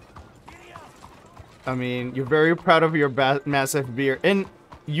 I mean, you're very proud of your massive beard, and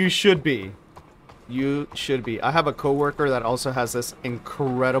you should be. You should be. I have a coworker that also has this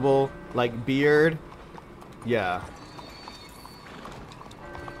incredible, like, beard. Yeah.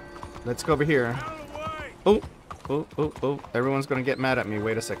 Let's go over here. Oh, oh, oh, oh. Everyone's gonna get mad at me.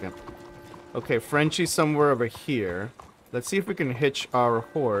 Wait a second. Okay, Frenchie's somewhere over here. Let's see if we can hitch our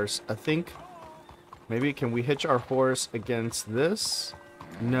horse. I think maybe can we hitch our horse against this?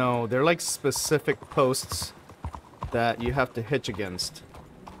 No, they're like specific posts that you have to hitch against.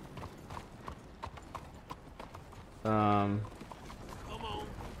 I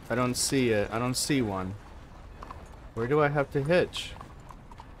don't see it. I don't see one. Where do I have to hitch?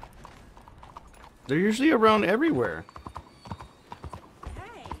 They're usually around everywhere.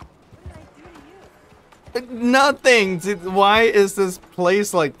 Hey, what did I do to you? Nothing! Why is this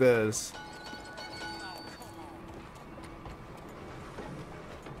place like this?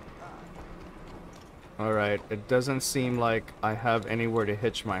 Alright, it doesn't seem like I have anywhere to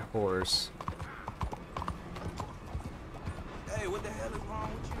hitch my horse. Hey, what the hell is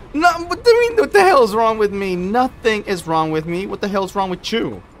wrong with you? No, what do you mean, what the hell is wrong with me? Nothing is wrong with me. What the hell is wrong with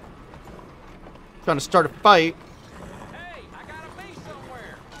you? Trying to start a fight. Hey, I gotta be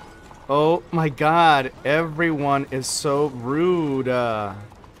somewhere. Oh my god, everyone is so rude.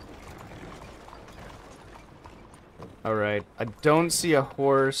 Alright, I don't see a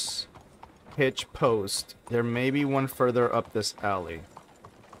horse hitch post. There may be one further up this alley.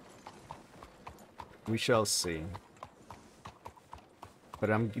 We shall see.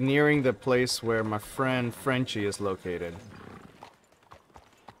 But I'm nearing the place where my friend Frenchie is located.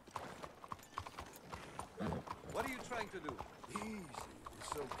 What are you trying to do? Easy,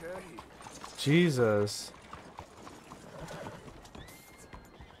 it's okay. Jesus.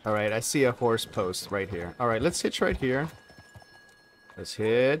 Alright, I see a horse post right here. Alright, let's hitch right here. Let's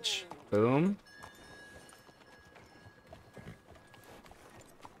hitch. Boom.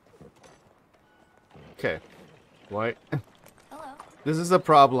 Okay. What? Hello. This is a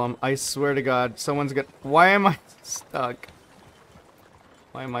problem. I swear to God, someone's gonna. Why am I stuck?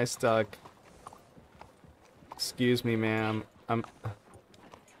 Why am I stuck? Excuse me, ma'am.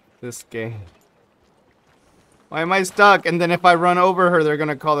 This game. Why am I stuck? And then if I run over her, they're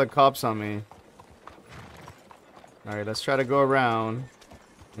gonna call the cops on me. Alright, let's try to go around.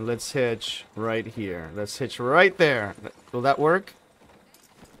 Let's hitch right here. Let's hitch right there. Will that work?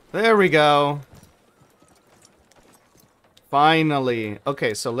 There we go. Finally.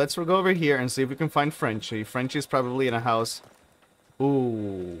 Okay, so let's go over here and see if we can find Frenchie. Frenchie's probably in a house.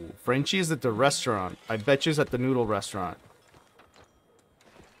 Ooh. Frenchie's at the restaurant. I bet she's at the noodle restaurant.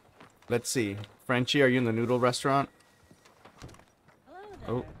 Let's see. Frenchie, are you in the noodle restaurant?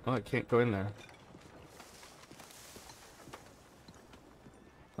 Oh, I can't go in there.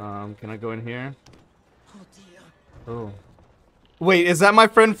 Can I go in here? Oh. Wait, is that my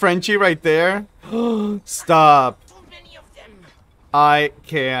friend Frenchie right there? Stop. I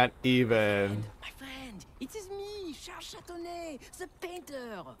can't even. My friend, it is me, Charles Chatonnet, the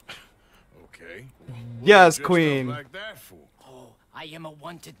painter. Okay. Yes, Just Queen. like that for? Oh, I am a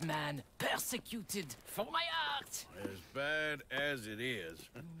wanted man, persecuted for my art. As bad as it is,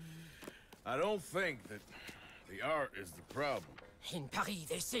 I don't think that the art is the problem. In Paris,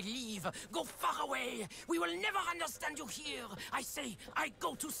 they say leave, go far away. We will never understand you here. I say, I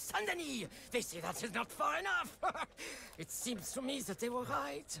go to Saint-Denis. They say that is not far enough. It seems to me that they were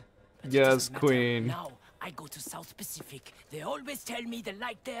right. But it Yes, doesn't matter. Queen. Now, I go to South Pacific. They always tell me the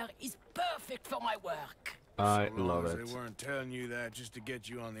light there is perfect for my work. I So long love as it. They weren't telling you that just to get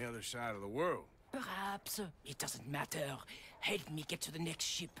you on the other side of the world. Perhaps. It doesn't matter. Help me get to the next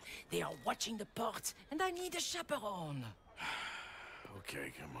ship. They are watching the port, and I need a chaperone.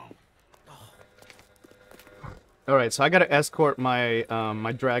 Okay, come on. All right, so I gotta escort my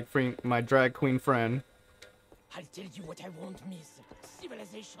my drag queen friend. I'll tell you what I won't miss.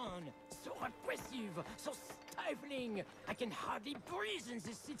 Civilization. So repressive, so stifling. I can hardly breathe in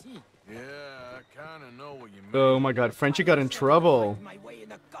this city. Yeah, I kind of know what you mean. Oh my God, Frenchie got in trouble. My way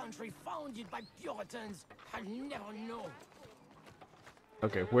in a country founded by Puritans. I'll never know.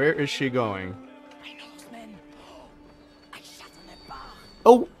 Okay, where is she going? I know those men. I shot on that bar.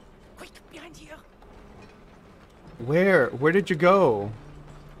 Oh, Quick, behind here. where? Where did you go?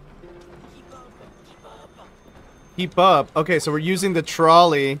 Keep up, keep up. Keep up. Okay, so we're using the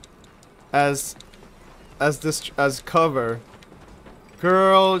trolley as cover.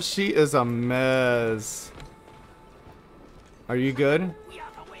 Girl, she is a mess. Are you good? We are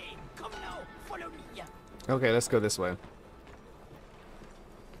away. Come now, follow me. Okay, let's go this way.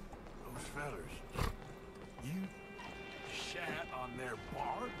 Those fellers, you shat on their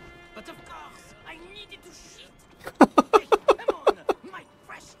bar? But of course, I needed to shit. Hey, come on. My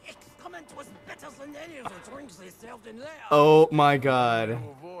fresh excrement was better than any of the drinks they served in there. Oh my God. To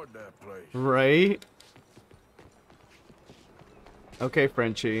avoid that place. Right? Okay,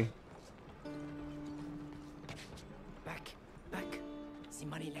 Frenchie. Back. The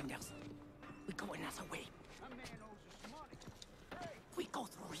money lenders. We go another way. We go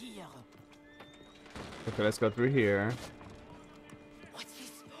through here. Okay, let's go through here. What's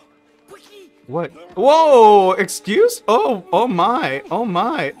this? Quickly! What? Whoa! Excuse? Oh my! Oh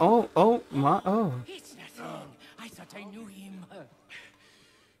my! Oh my! Oh. It's nothing. I thought I knew him.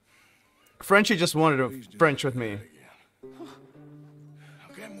 Frenchie just wanted to French with me.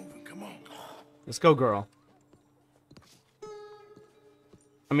 Get moving, come on. Let's go, girl.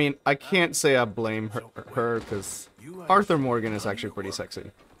 I mean, I can't say I blame her because Arthur Morgan is actually pretty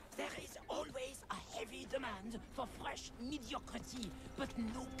sexy. There is always a heavy demand for fresh mediocrity, but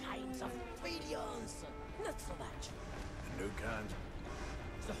no kinds of brilliance. Not so much. The new kinds.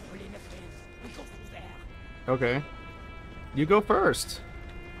 The holy Nephilim. We go through there. Okay. You go first.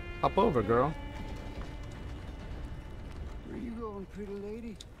 Hop over, girl. Where you going, pretty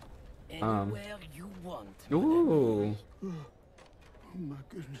lady? Anywhere you want. Ooh. Oh my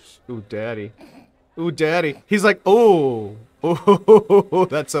goodness. Ooh, daddy. Ooh, daddy. He's like, ooh. Ooh,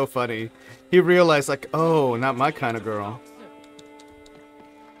 that's so funny. He realized, like, oh, not my kind of girl.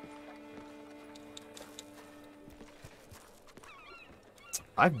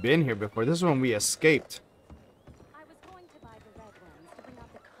 I've been here before. This is when we escaped. I was going to buy the red ones to bring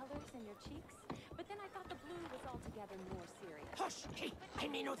out the colors in your cheeks, but then I thought the blue was altogether more serious. Hush! Hey, I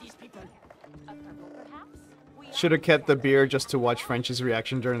may know these people. A purple, perhaps? Should have kept the beer just to watch Frenchie's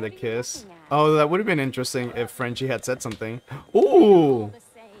reaction during the kiss. Oh, that would have been interesting if Frenchie had said something. Ooh! The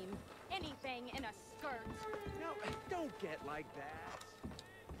same. Anything in a skirt. No, don't get like that.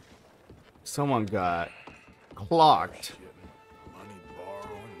 Someone got clocked. Money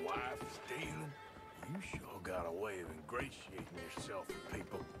borrowing, wife stealing. You sure got a way of ingratiating yourself with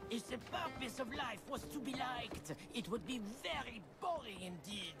people. If the purpose of life was to be liked, it would be very boring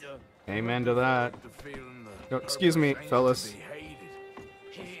indeed. Amen to that. The feeling Oh, excuse me, fellas.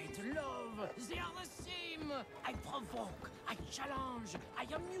 Hate, love, they are the same. I provoke, I challenge, I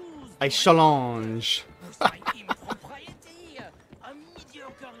amuse. I challenge. By impropriety, a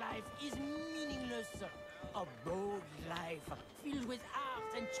mediocre life is meaningless. A bold life filled with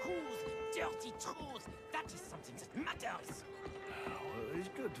art and truth, dirty truth, that is something that matters. Well, it's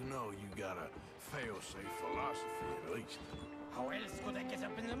good to know you got a fail-safe philosophy, at least. How else could I get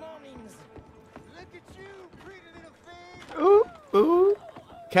up in the mornings? Look at you, pretty little thing. Ooh, ooh.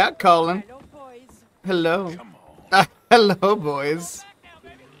 Cat calling. Hello, boys. Hello. Hello, boys.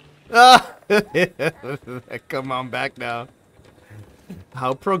 Ah, come on back now.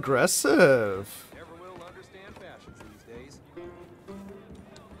 How progressive. Never will understand fashions these days.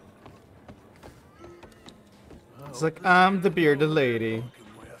 It's like, I'm the bearded lady.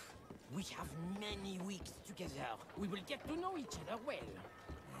 We have many weeks together. We will get to know each other well.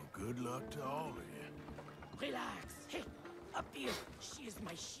 Well, good luck to all of you. Relax. Hey, up here. She is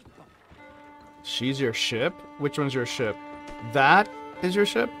my ship. She's your ship? Which one's your ship? That is your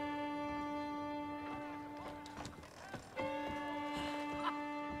ship?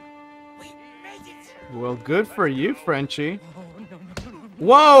 We made it. Well, good for you, Frenchie.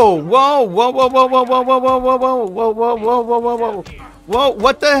 Whoa! Whoa! Whoa! Whoa! Whoa! Whoa! Whoa! Whoa! Whoa! Whoa! Whoa! Whoa! Whoa! Whoa! Whoa! Whoa! Whoa! Whoa!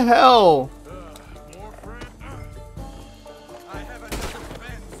 What the hell? More friends? I have another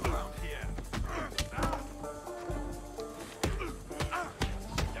fence around here.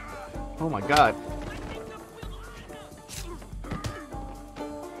 Oh my god.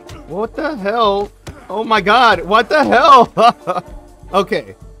 What the hell? Oh my god, what the hell?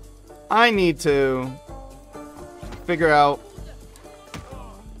 Okay. I need to figure out.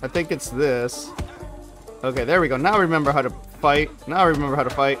 I think it's this. Okay, there we go. Now I remember how to fight. Now I remember how to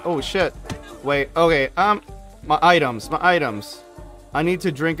fight. Oh shit. Wait, okay, my items. I need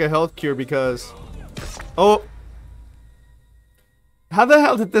to drink a health cure because... Oh! How the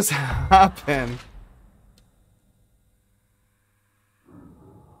hell did this happen?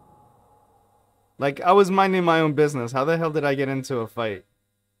 Like, I was minding my own business. How the hell did I get into a fight?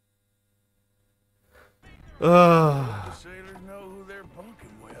 Ugh. The sailors know who they're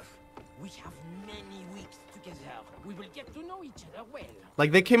bunking with. We have many weeks together. We will get to know each other well.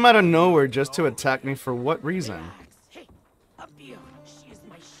 Like, they came out of nowhere just to attack me for what reason? Relax. Hey, up here. She is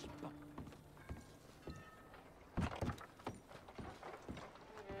my ship.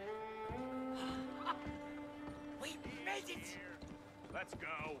 We made it. Let's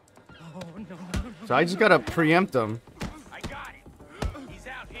go. Oh no. So I just gotta preempt them. I got it. He's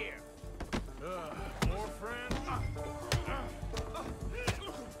out here. More friends?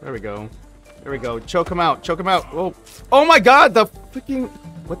 There we go. There we go. Choke him out. Choke him out. Oh, oh my god, the freaking...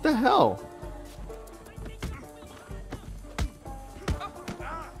 What the hell?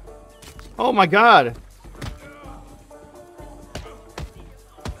 Oh my god.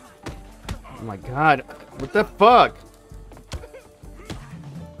 Oh my god. What the fuck?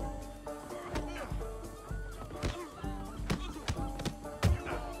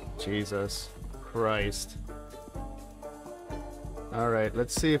 Jesus Christ. Alright,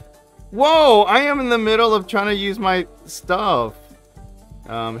 let's see if... Whoa! I am in the middle of trying to use my stuff.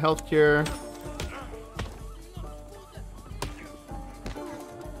 Health cure.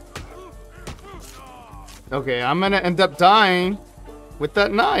 Okay, I'm gonna end up dying with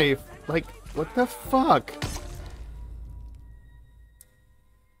that knife. Like, what the fuck?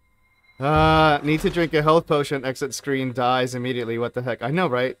 Need to drink a health potion, exit screen, dies immediately. What the heck? I know,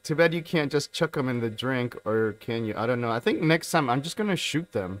 right? Too bad you can't just chuck them in the drink, or can you? I don't know. I think next time I'm just gonna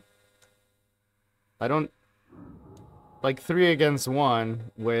shoot them. I don't... Like, 3 against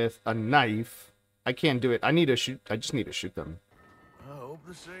 1 with a knife. I can't do it. I need to shoot... I just need to shoot them. I hope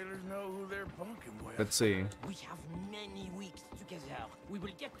the sailors know who they're bunking with. Let's see. We have many weeks together. We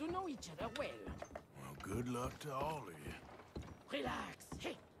will get to know each other well. Well, good luck to all of you. Relax.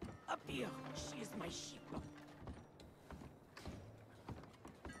 Hey, up here. She is my ship.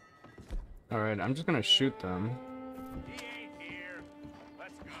 Alright, I'm just gonna shoot them. He ain't here.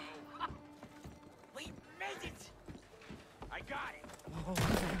 Let's go. We made it. I got it.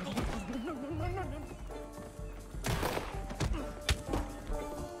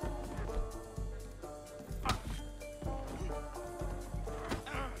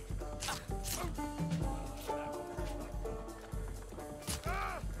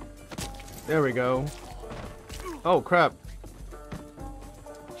 There we go. Oh, crap.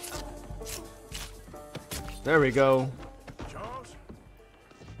 There we go. Charles?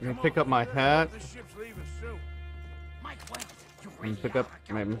 I'm gonna pick up my hat. The ship's leaving soon. My word, you Let me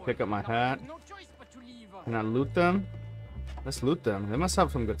pick up my hat. Can I loot them? Let's loot them. They must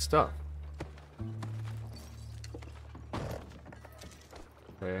have some good stuff.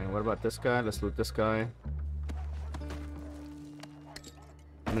 Okay, what about this guy? Let's loot this guy.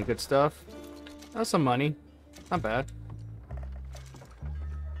 Any good stuff? That's some money. Not bad.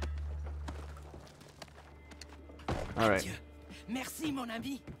 Alright. Merci, mon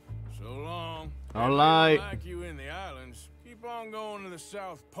ami. So long. Alright. Like you in the islands. Keep on going to the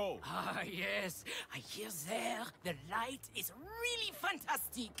South Pole. Ah, yes. I hear there the light is really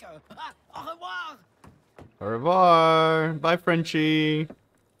fantastic. Au revoir. Au revoir. Bye, Frenchie.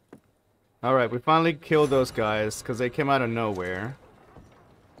 Alright, we finally killed those guys because they came out of nowhere.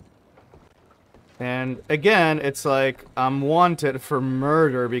 And again, it's like I'm wanted for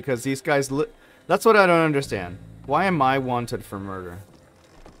murder because these guys... That's what I don't understand. Why am I wanted for murder?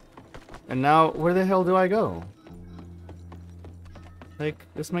 And now, where the hell do I go? Like,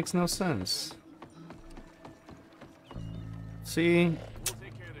 this makes no sense. See? We'll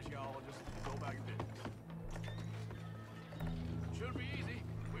take care of this, y'all. Just go back a bit. Should be easy.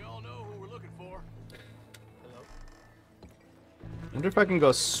 We all know who we're looking for. Hello? I wonder if I can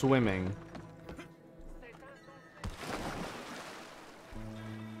go swimming.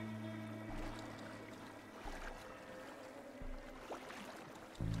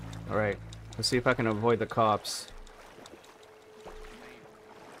 Alright, let's see if I can avoid the cops.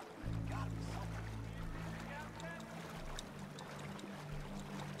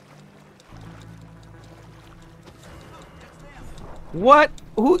 What?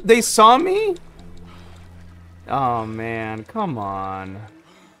 Who? They saw me? Oh man, come on.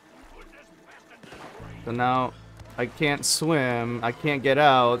 So now I can't swim, I can't get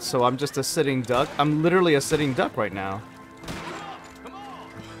out, so I'm just a sitting duck. I'm literally a sitting duck right now.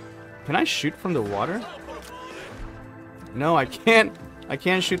 Can I shoot from the water? No, I can't. I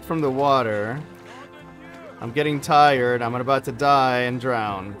can't shoot from the water. I'm getting tired. I'm about to die and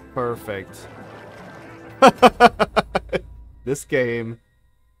drown. Perfect. This game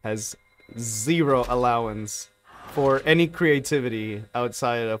has zero allowance for any creativity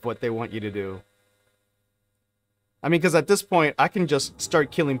outside of what they want you to do. I mean, because at this point, I can just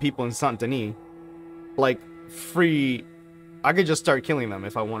start killing people in Saint Denis. Like, free... I could just start killing them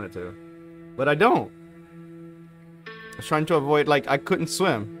if I wanted to. But I don't. I was trying to avoid, like, I couldn't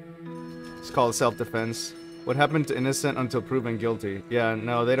swim. It's called self-defense. What happened to innocent until proven guilty? Yeah,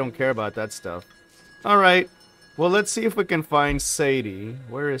 no, they don't care about that stuff. Alright. Well, let's see if we can find Sadie.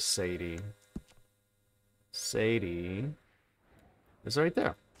 Where is Sadie? Sadie is right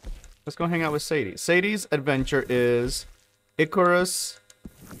there. Let's go hang out with Sadie. Sadie's adventure is Icarus.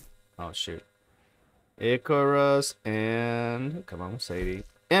 Oh, shoot. Icarus and... Come on, Sadie.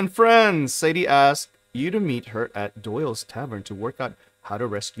 And friends! Sadie asked you to meet her at Doyle's Tavern to work out how to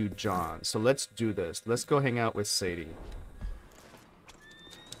rescue John. So let's do this. Let's go hang out with Sadie.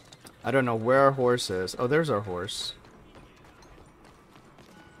 I don't know where our horse is. Oh, there's our horse.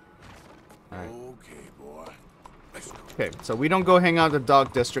 Alright. Okay, boy. Let's go. Okay, so we don't go hang out in the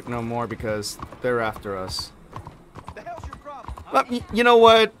dog district no more because they're after us. The hell's your problem? But you know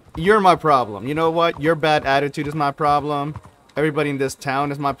what? You're my problem. You know what? Your bad attitude is my problem. Everybody in this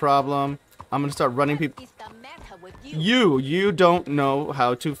town is my problem. I'm gonna start running people. You don't know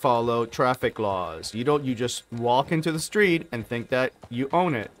how to follow traffic laws. You just walk into the street and think that you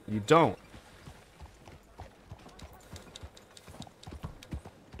own it. You don't.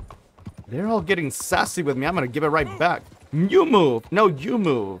 They're all getting sassy with me. I'm gonna give it right back. You move. No, you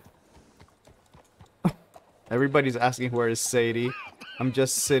move. Everybody's asking where is Sadie. I'm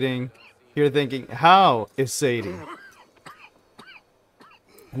just sitting here thinking, how is Sadie?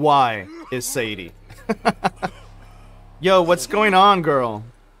 Why is Sadie? Yo, what's going on, girl?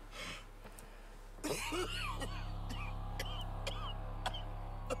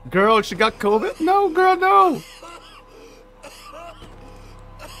 Girl, she got COVID? No, girl, no.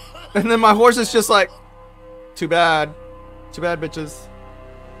 And then my horse is just like, too bad. Too bad, bitches.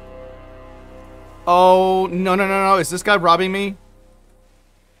 Oh, no, no, no, no. Is this guy robbing me?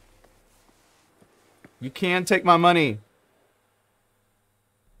 You can't take my money.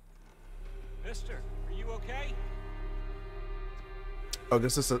 Mister, are you okay? Oh,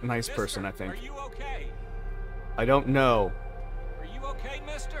 this is a nice person, I think. Are you okay? I don't know. Are you okay,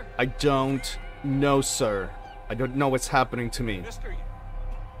 mister? I don't know, sir. I don't know what's happening to me. Mister,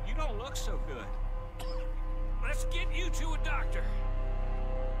 you don't look so good. Let's get you to a doctor.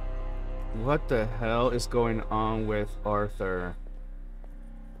 What the hell is going on with Arthur?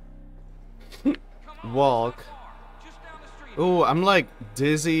 Walk. Ooh, I'm like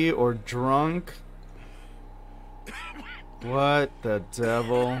dizzy or drunk. What the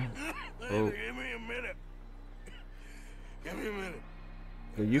devil? Oh. Give me a minute. Give me a minute.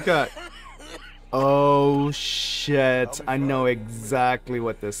 You got... Oh, shit. I know exactly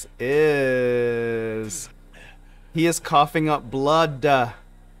what this is. He is coughing up blood.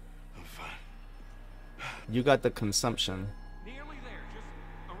 You got the consumption. Nearly there, just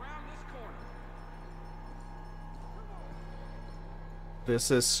around this corner.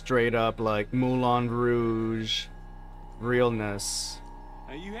 This is straight up like Moulin Rouge realness.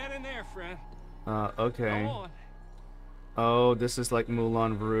 Now you head in there, friend. Okay. Go on. Oh, this is like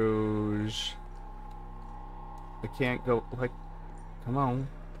Moulin Rouge. I can't go, like, come on.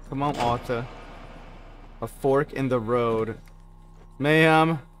 Come on, Arthur. A fork in the road.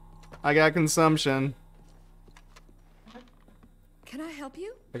 Ma'am, I got consumption. Can I help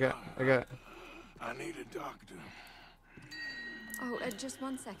you? I got. I need a doctor. Oh, just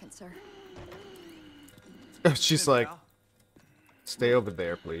 1 second, sir. She's like, stay over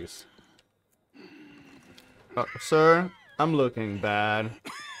there, please. Sir, I'm looking bad.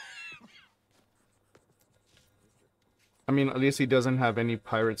 I mean, at least he doesn't have any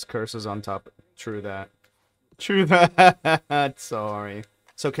pirate's curses on top. True that. True that. Sorry.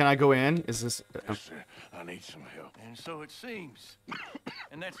 So can I go in? Is this... Yes, sir. I need some help. And so it seems.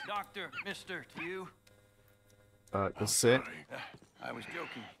 And that's Dr. Mister to you? That's it? I was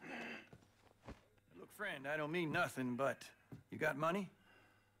joking. Look, friend, I don't mean nothing, but you got money?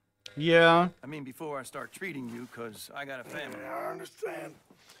 Yeah. I mean, before I start treating you, because I got a family. Yeah, I understand.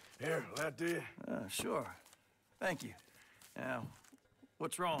 Here, that did. Sure. Thank you. Now,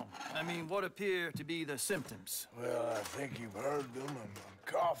 what's wrong? I mean, what appear to be the symptoms? Well, I think you've heard them. I'm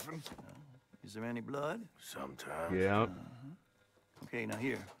coughing. Is there any blood? Sometimes. Yeah. Okay, now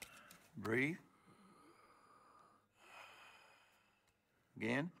here. Breathe.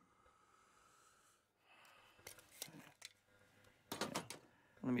 Again.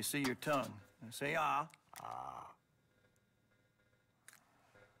 Let me see your tongue. Say ah. Ah.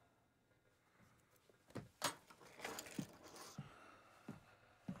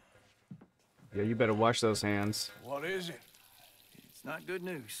 Yeah, you better wash those hands. What is it? It's not good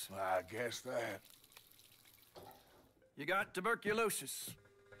news. I guess that. You got tuberculosis.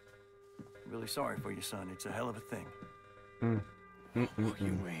 Really sorry for you, son. It's a hell of a thing. What do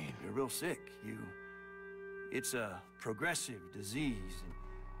you mean? You're real sick. It's a progressive disease, and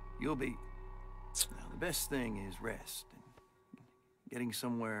you'll be... Now, the best thing is rest, and getting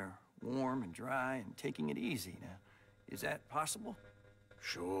somewhere warm and dry, and taking it easy. Now, is that possible?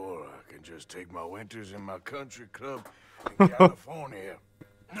 Sure, I can just take my winters in my country club in California.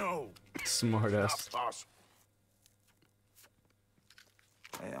 No. Smart ass. Not possible.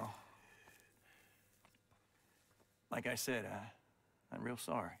 Well, like I said, I'm real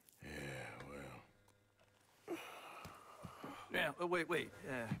sorry. Yeah, well. Yeah, wait.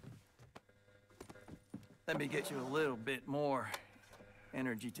 Let me get you a little bit more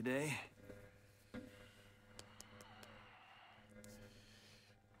energy today.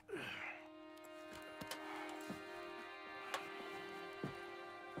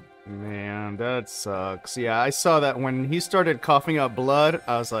 Man, that sucks. Yeah, I saw that when he started coughing up blood.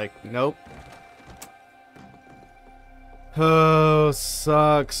 I was like, nope. Oh,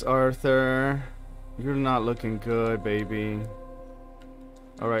 sucks, Arthur. You're not looking good, baby.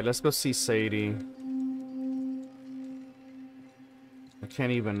 Alright, let's go see Sadie. I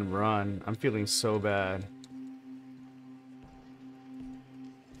can't even run. I'm feeling so bad.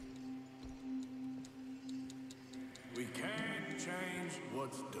 We can't change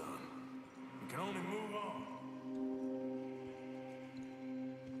what's done. We can only move on.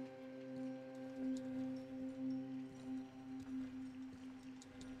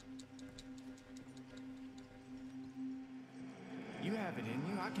 You have it in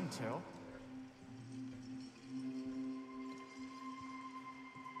you, I can tell.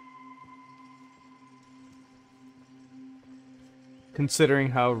 Considering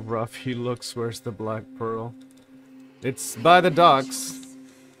how rough he looks, where's the black pearl? It's by the docks.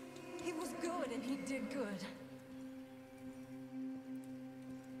 He was good and he did good.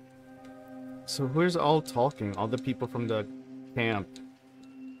 So where's all talking? All the people from the camp.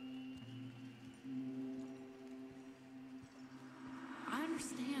 I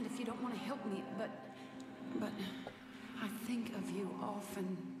understand if you don't want to help me, but I think of you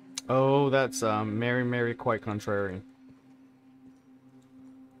often. Oh, that's Mary, quite contrary.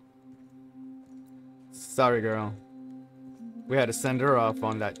 Sorry, girl. We had to send her off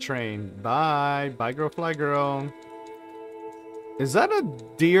on that train. Bye. Bye, girl, fly girl. Is that a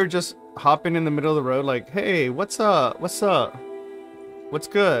deer just hopping in the middle of the road like, hey, what's up? What's up? What's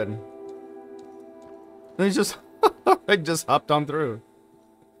good? And he's just I just hopped on through.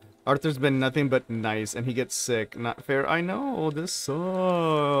 Arthur's been nothing but nice, and he gets sick. Not fair. I know, this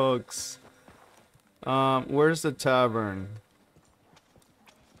sucks. Where's the tavern?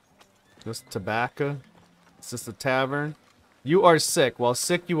 Just tobacco? It's just a tavern? You are sick. While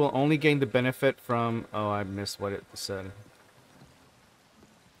sick, you will only gain the benefit from... Oh, I missed what it said.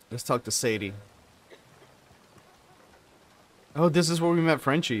 Let's talk to Sadie. Oh, this is where we met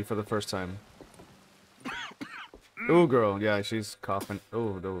Frenchie for the first time. Ooh, girl. Yeah, she's coughing.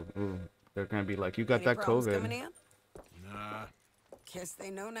 Ooh. They're gonna be like, you got that COVID. Coming in? Nah. Guess they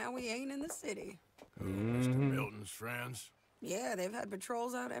know now we ain't in the city. Mr. Milton's friends. Yeah, they've had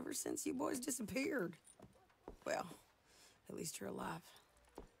patrols out ever since you boys disappeared. Well, at least you're alive.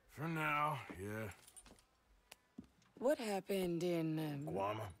 For now, yeah. What happened in,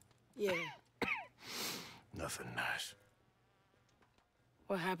 Guarma? Yeah. Nothing nice.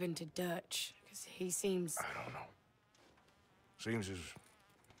 What happened to Dutch? Because he seems... I don't know. Seems as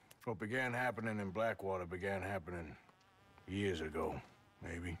what began happening in Blackwater began happening years ago,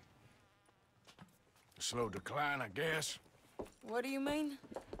 maybe. A slow decline, I guess. What do you mean?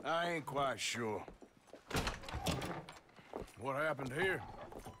 I ain't quite sure. What happened here?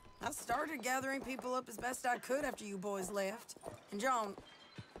 I started gathering people up as best I could after you boys left. And John,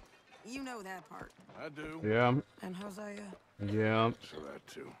 you know that part. I do. Yeah. And Hosea. Yeah. So that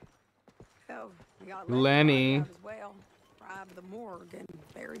too. Oh, we got Lenny. out as well. Bribed the morgue and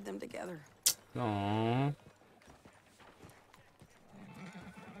buried them together. Aww.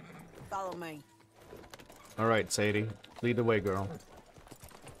 Follow me. All right, Sadie. Lead the way, girl.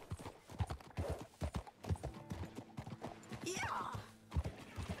 Yeah.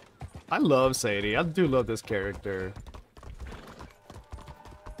 I love Sadie. I do love this character.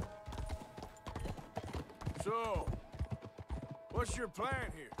 So, what's your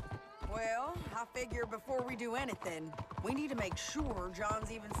plan here? Well, I figure before we do anything, we need to make sure John's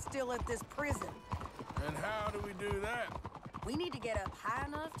even still at this prison. And how do we do that? We need to get up high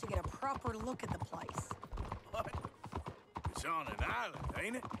enough to get a proper look at the place. What? It's on an island,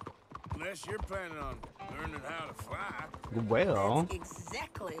 ain't it? Unless you're planning on learning how to fly. Well. That's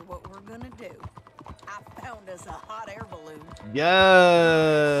exactly what we're gonna do. I found us a hot air balloon.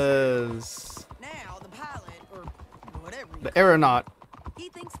 Yes. Now the pilot, or whatever. The aeronaut. He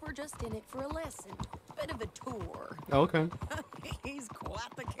thinks we're just in it for a lesson. Bit of a tour. Okay. He's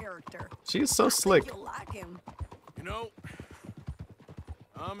quite the character. She's so slick. You'll like him. You know,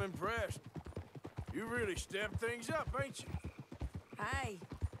 I'm impressed. You really stepped things up, ain't you? Hey,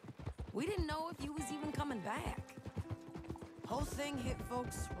 we didn't know if you was even coming back. Whole thing hit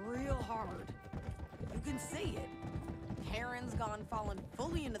folks real hard. You can see it. Karen's gone falling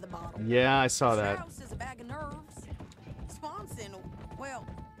fully into the bottle. Yeah, I saw that. Strauss is a bag of nerves.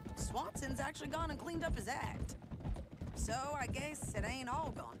 Swanson's actually gone and cleaned up his act. So I guess it ain't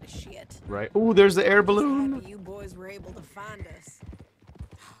all gone to shit. Right. Ooh, there's the air balloon. Happy you boys were able to find us.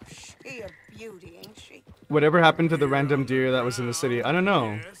 Oh, she a beauty, ain't she? Whatever happened to the random deer that was in the city? I don't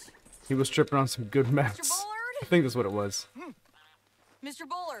know. He was tripping on some good meths. I think that's what it was. Mr.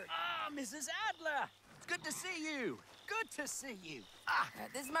 Bullard. Ah, Mrs. Adler. It's good to see you. Good to see you.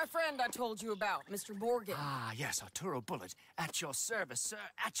 This is my friend I told you about, Mr. Morgan. Ah, yes, Arturo Bullard. At your service, sir.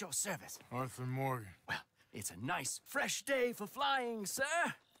 At your service. Arthur Morgan. Well, it's a nice, fresh day for flying, sir.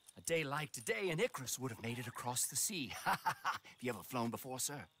 A day like today, an Icarus would have made it across the sea. Have you ever flown before,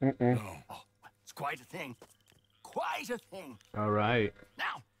 sir? No. Oh, it's quite a thing. Quite a thing. All right.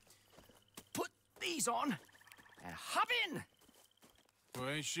 Now, put these on and hop in. Well,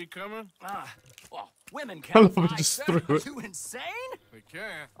 ain't she coming? Well, women I can't love fly, it, just sir. threw it. Are you insane? They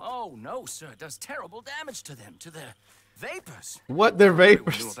can't. Oh, no, sir. It does terrible damage to them, to their vapors. What? They're Everyone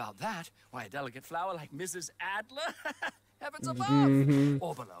vapors? knew about that. Why, a delicate flower like Mrs. Adler? Heavens above.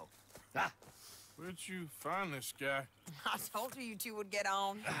 Or below. Where'd you find this guy? I told you two would get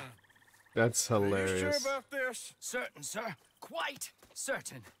on. That's hilarious. Are you sure about this? Certain, sir. Quite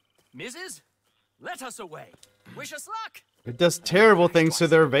certain. Mrs., let us away. Wish us luck. It does terrible things to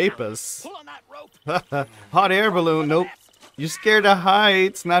their vapors. Pull on that rope. Hot air balloon. Nope. You're scared of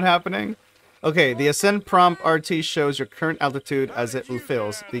heights. Not happening. Okay, the ascend prompt RT shows your current altitude as it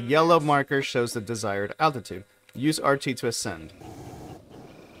fills. The yellow marker shows the desired altitude. Use RT to ascend.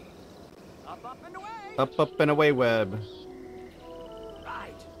 Up and away, web.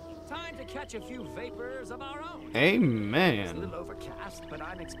 Right. Time to catch a few vapors of our own. It's a Amen. little overcast, but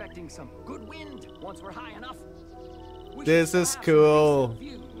I'm expecting some good wind once we're high enough. We This should is have some cool.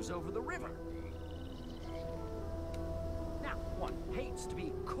 decent views over the river. Now, one hates to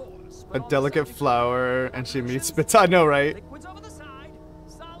be coarse, but A on the delicate subject of flower, and she meets bits. I know, right? liquids over the side,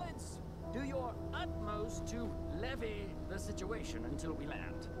 solids, do your utmost to until we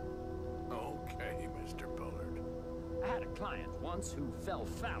land. Okay, Mr. Bullard. I had a client once who fell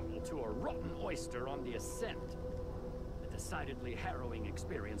foul to a rotten oyster on the ascent. A decidedly harrowing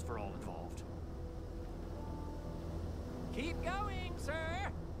experience for all involved. Keep going,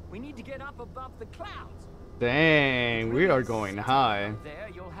 sir. We need to get up above the clouds. Dang, we are going high. There,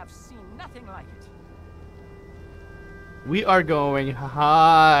 you'll have seen nothing like it. We are going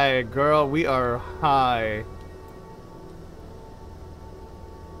high, girl. We are high.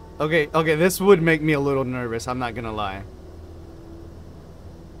 Okay, this would make me a little nervous. I'm not gonna lie.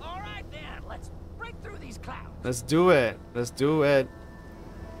 All right, then. Let's break through these clouds. Let's do it. Let's do it.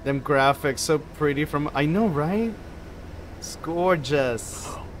 Them graphics so pretty from... I know, right? It's gorgeous.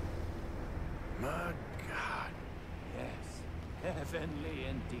 Oh, my God. Yes, heavenly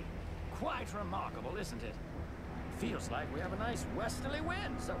indeed. Quite remarkable, isn't it? Feels like we have a nice westerly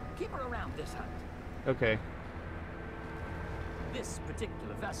wind, so keep her around this height. Okay. This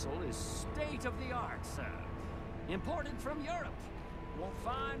particular vessel is state-of-the-art, sir. Imported from Europe. Won't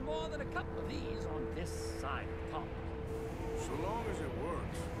find more than a couple of these on this side of the pond. So long as it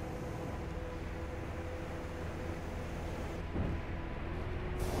works.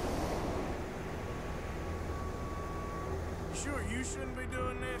 Sure you shouldn't be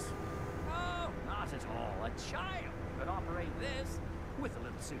doing this? Oh, not at all. A child could operate this with a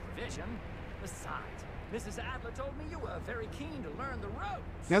little supervision. Besides, Mrs. Adler told me you were very keen to learn the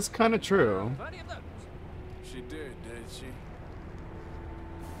ropes. That's kind of true. Plenty of those. She did she?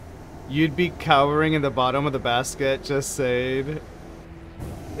 You'd be cowering in the bottom of the basket, just saying.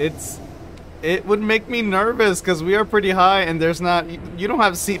 It would make me nervous because we are pretty high and there's not... You don't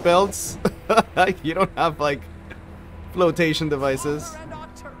have seat belts. You don't have, like, flotation devices.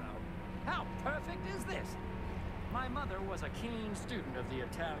 How perfect is this? My mother was a keen student of the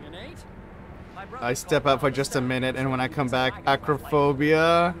Italianate. I step out for just a minute and when I come back,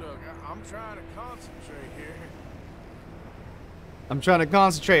 acrophobia. Look, I'm trying to concentrate here. I'm trying to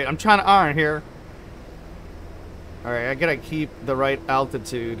concentrate. I'm trying to iron here. Alright, I gotta keep the right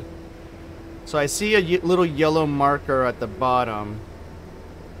altitude. So I see a little yellow marker at the bottom.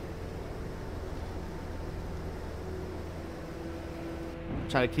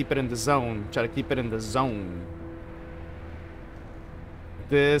 Try to keep it in the zone. Try to keep it in the zone.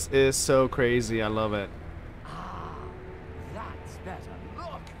 This is so crazy. I love it. Ah, that's better.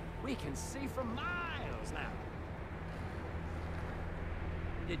 Look, we can see for miles now.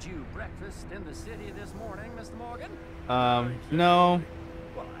 Did you breakfast in the city this morning, Mr. Morgan? No.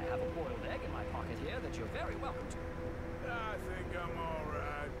 Well, I have a boiled egg in my pocket here that you're very welcome to. I think I'm all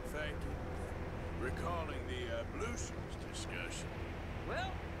right, thank you. Recalling the ablutions discussion.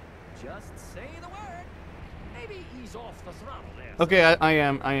 Well, just say the word. Maybe ease off the throttle there. Okay, I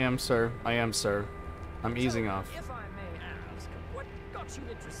am, sir. I am, sir. I'm easing off. If I may ask, what got you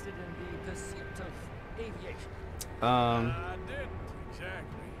interested in the pursuit of aviation? I didn't,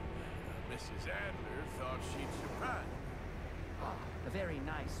 exactly. Mrs. Adler thought she'd surprise me. Ah, a very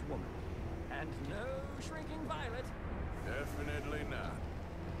nice woman. And no shrinking violet. Definitely not.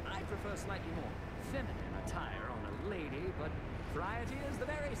 I prefer slightly more feminine attire on a lady, but variety is the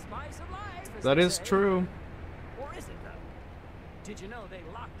very spice of life. That is true. Or is it, though? Did you know they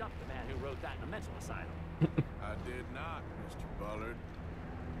locked up the man who wrote that in a mental asylum? I did not, Mr. Bullard.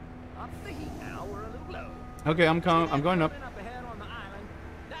 Up the heat now, we're a little low. Okay, I'm going up. Up ahead on the island,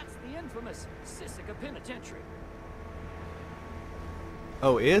 that's the infamous Sisika Penitentiary.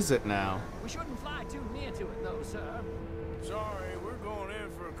 Oh, is it now? We shouldn't fly too near to it, though, sir. Sorry, we're going in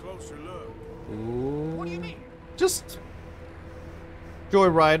for a closer look. Ooh. What do you mean? Just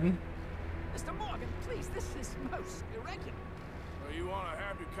joyriding. Mr. Morgan, please, this is most irregular. Well, you want a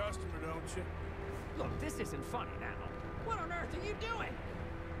happy customer, don't you? Look, this isn't funny now. What on earth are you doing?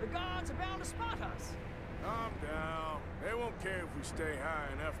 The gods are bound to spot us. Calm down. They won't care if we stay high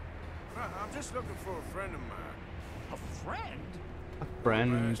enough. I'm just looking for a friend of mine. A friend? A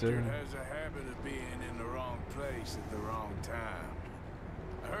friend. Bastard has a habit of being in the wrong place at the wrong time.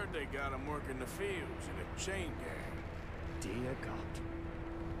 I heard they got him working the fields in a chain gang. Dear God.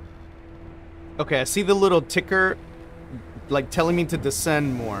 Okay, I see the little ticker, like, telling me to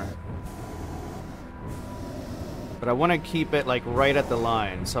descend more. But I want to keep it, like, right at the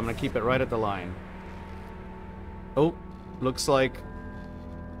line. So I'm going to keep it right at the line. Oh, looks like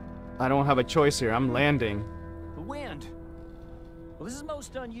I don't have a choice here. I'm landing. The wind. Well, this is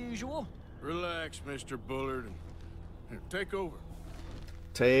most unusual. Relax, Mr. Bullard. Here, take over.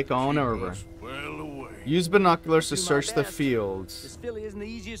 Take on over. Well away. Use binoculars to Do my search the best. fields. This filly isn't the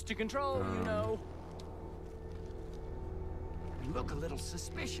easiest to control, you know. You look a little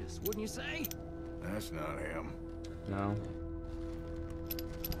suspicious, wouldn't you say? That's not him. No.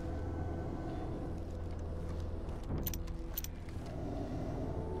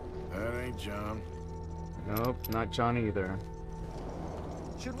 John? Nope, not John either.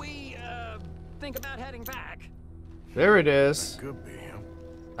 Should we, think about heading back? There it is. Could be him.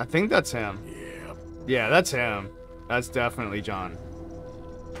 I think that's him. Yeah. Yeah, that's him. That's definitely John.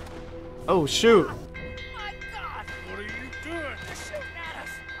 Oh, shoot. My God! What are you doing? They're shooting at us.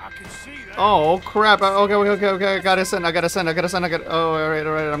 I can see that. Oh, crap. Okay. I gotta send. Oh, alright.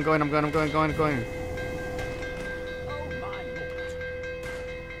 I'm going.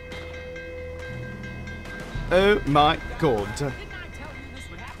 Oh my god.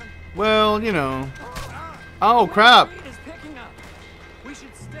 Well, you know. Oh, crap. We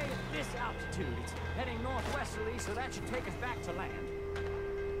should stay at this altitude. It's heading northwesterly, so that should take us back to land.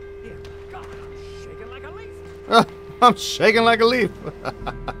 Dear God, I'm shaking like a leaf. I'm shaking like a leaf.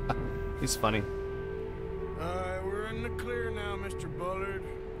 He's funny. Alright, we're in the clear now, Mr. Bullard.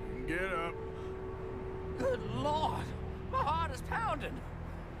 Get up. Good Lord, my heart is pounding.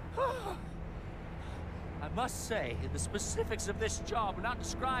 I must say, the specifics of this job were not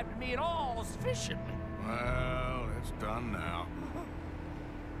described to me at all sufficiently. Well, it's done now.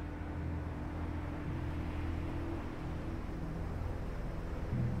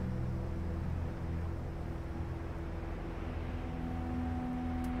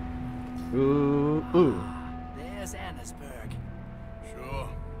 Ooh. There's Annesburg. Sure.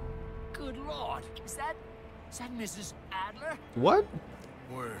 Good Lord, is that Mrs. Adler? What?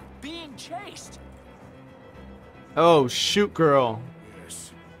 Where? Being chased. Oh, shoot, girl.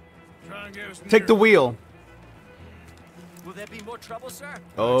 Yes. Try and get us Take the wheel. Will there be more trouble, sir?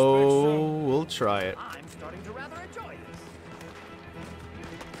 Oh, we'll try it. I'm starting to rather enjoy this.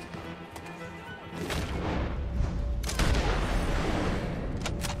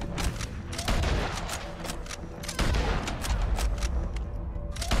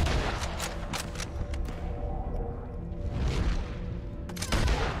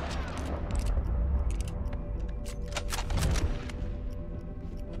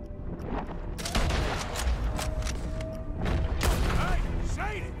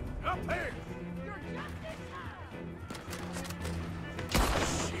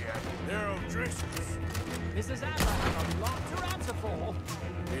 Mrs. Adler has a lot to answer for.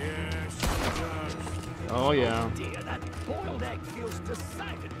 Yes, she does. Oh, yeah. Oh dear, that boiled egg feels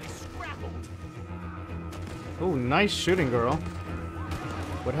decidedly scrappled. Oh, nice shooting, girl.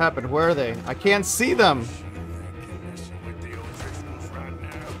 What happened? Where are they? I can't see them.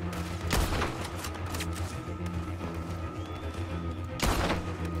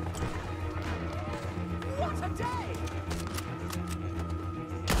 What a day!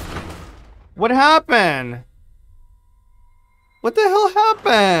 What happened? What the hell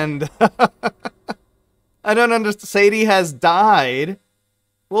happened? I don't understand. Sadie has died.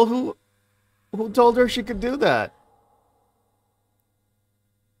 Well, who told her she could do that?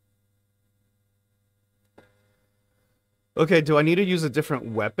 Okay, do I need to use a different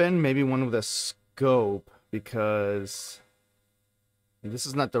weapon? Maybe one with a scope, because this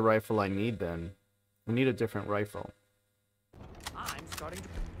is not the rifle I need then. I need a different rifle. I'm starting to...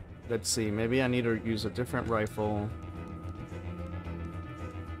 Let's see, maybe I need to use a different rifle.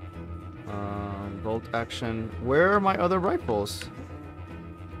 Bolt action. Where are my other rifles?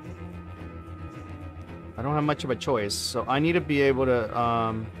 I don't have much of a choice, so I need to be able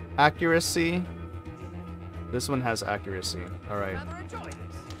to, accuracy. This one has accuracy. Alright.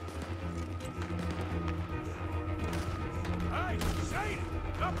 Hey, Sadie!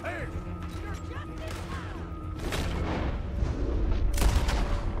 Up here!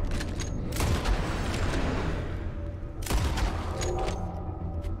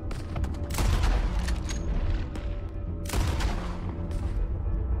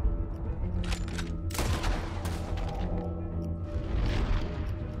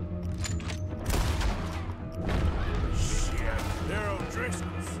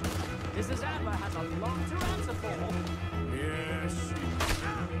 Mrs. Adler has a lot to answer for. Yes.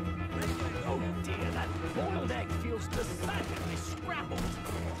 Oh dear, that boiled egg feels decidedly scrappled.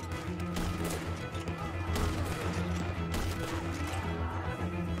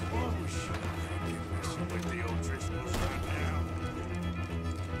 Oh, shit. I can't mess with the old Driscolls right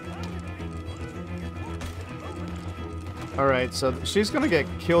now. Alright, so she's gonna get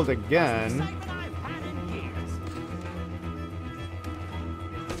killed again.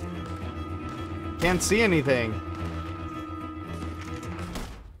 Can't see anything.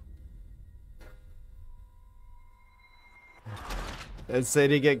 Did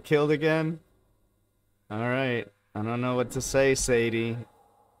Sadie get killed again? Alright. I don't know what to say, Sadie.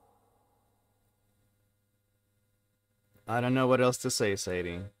 I don't know what else to say,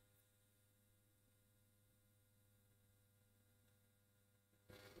 Sadie.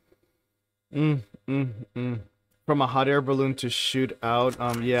 From a hot air balloon to shoot out.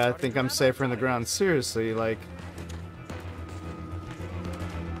 Yeah, I think I'm safer in the ground. Seriously, like.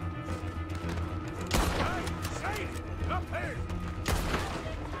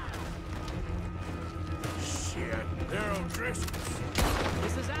 Shit, they're O'Driscoll's.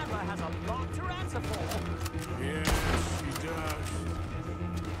 Mrs. Adler has a lot to answer for. Yes, she does.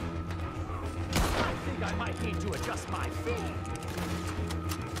 I think I might need to adjust my feet.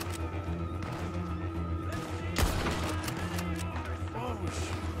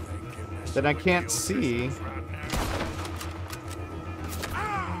 That I can't see.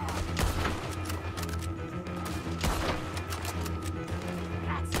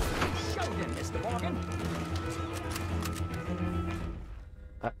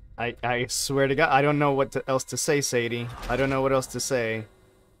 I swear to God, I don't know what else to say, Sadie. I don't know what else to say.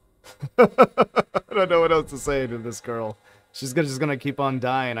 I don't know what else to say to this girl. She's just gonna keep on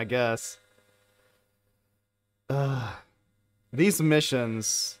dying, I guess. These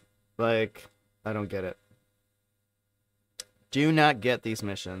missions, like, I don't get it. Do not get these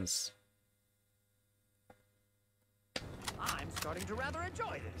missions. I'm starting to rather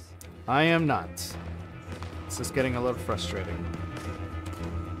enjoy this. I am not. It's just getting a little frustrating.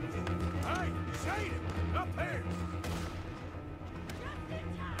 Hey, Shade, up here!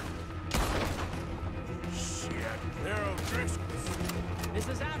 Shit, they're O'Driscoll's.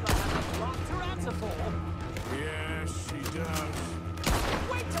 Mrs. Adler has a lot to answer for. Yes, she does.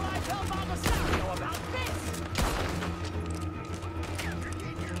 Wait till I tell Mama Sario about this!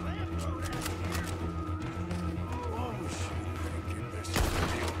 Oh, shit, thinking this is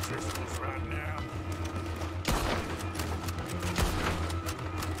the O'Driscoll's right now.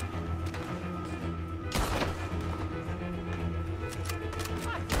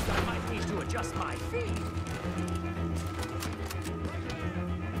 I think I might need to adjust my feet.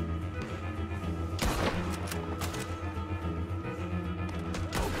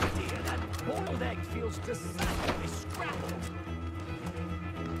 Oh dear, that boiled egg feels decidedly scrambled.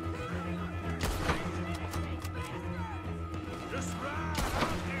 Just right,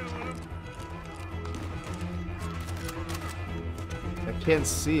 I'll deal with him. I can't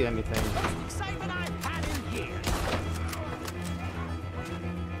see anything. Most excitement I've had in years.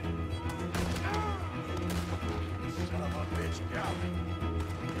 Son of a bitch, got me.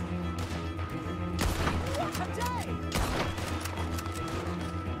 What a day!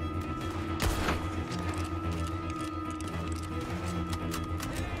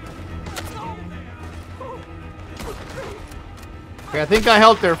 Okay, I think I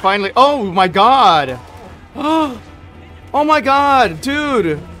helped her finally. Oh my God! Oh my God,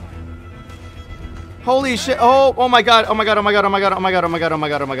 dude! Holy shit! Oh my God! Oh my God! Oh my God! Oh my God! Oh my God! Oh my God! Oh my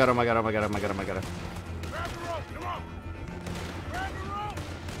God! Oh my God! Oh my God! Oh my God! Oh my God! Oh my God! Grab the rope, come on! Grab the rope!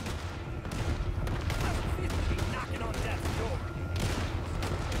 Knocking on death's door.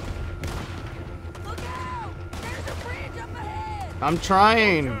 Look out! There's a bridge up ahead! I'm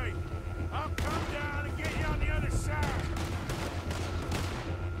trying. Okay, I'll come down and get you on the other side.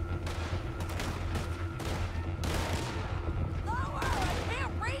 Lower! I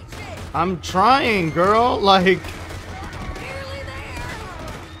can't reach it! I'm trying, girl. Like. Nearly there!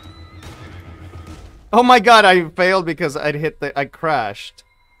 Oh my God! I failed because I'd hit the. I crashed.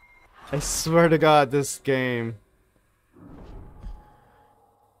 I swear to God, this game.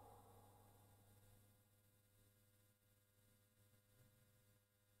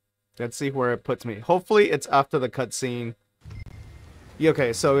 Let's see where it puts me. Hopefully, it's after the cutscene. Yeah,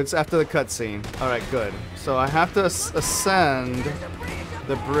 okay, so it's after the cutscene. All right, good. So I have to ascend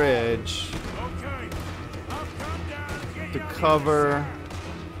the bridge to cover.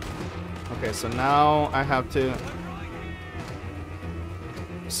 Okay, so now I have to.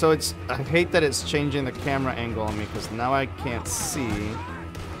 So it's. I hate that it's changing the camera angle on me because now I can't see.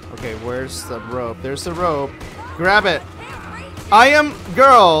 Okay, where's the rope? There's the rope. Grab it. I am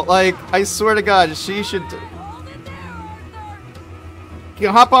girl. Like I swear to God, she should.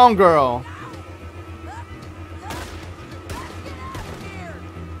 Hop on, girl.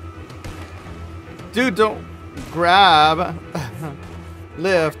 Dude, don't grab.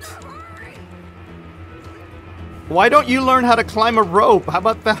 Lift. Why don't you learn how to climb a rope? How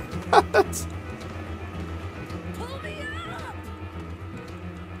about that?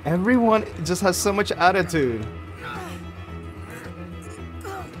 Everyone just has so much attitude.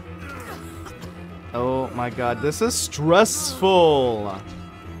 Oh my God, this is stressful.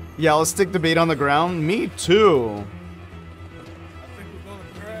 Yeah, I'll stick the bait on the ground. Me too.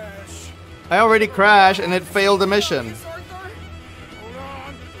 I already crashed and it failed the mission.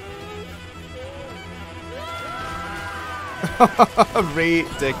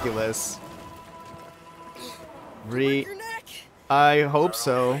 Ridiculous. I hope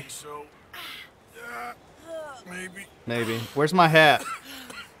so. Maybe. Maybe. Where's my hat?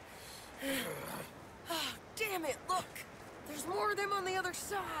 Damn it, look! There's more of them on the other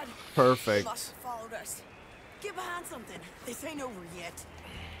side. Perfect. They must have followed us. Get behind something. This ain't over yet.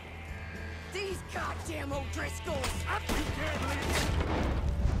 These goddamn O'Driscolls! You can't leave.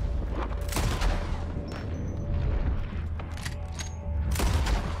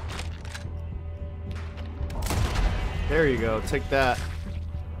 There you go. Take that.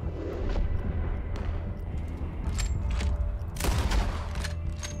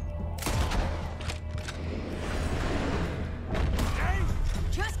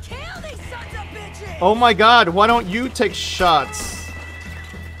 Just kill these sons of bitches! Oh my god, why don't you take shots?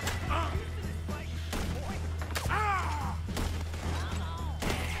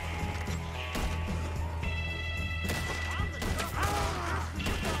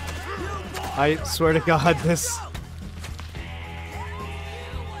 I swear to God, this...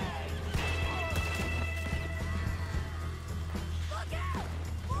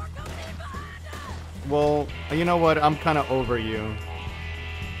 Well, you know what? I'm kind of over you.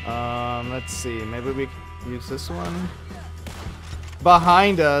 Let's see. Maybe we use this one?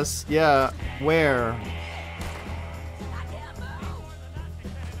 Behind us? Yeah. Where?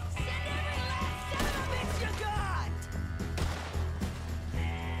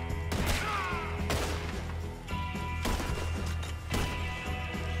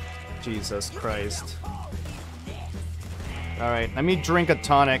 Jesus Christ. Alright, let me drink a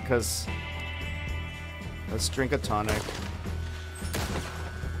tonic, because... Let's drink a tonic.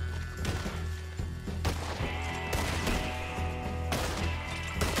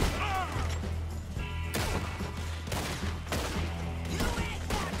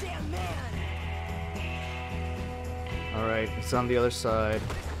 Alright, it's on the other side.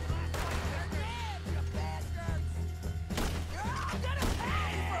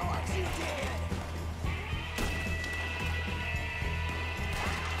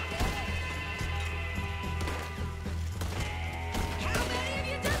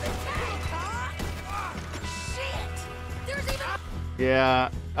 Yeah,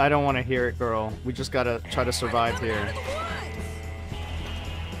 I don't want to hear it, girl. We just gotta try to survive here.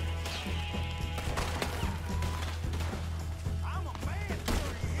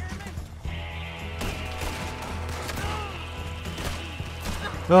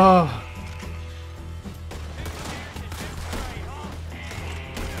 Oh.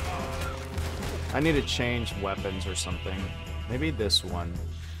 I need to change weapons or something. Maybe this one.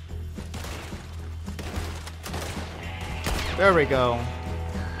 There we go.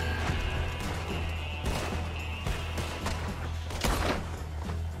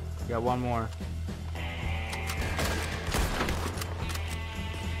 Got one more.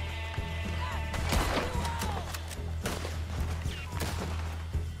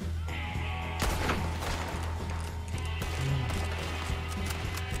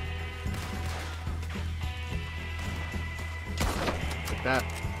 Like that.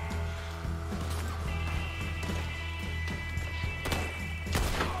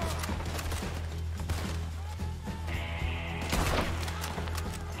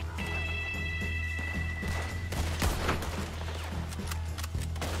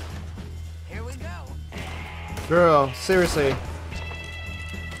 Girl, seriously.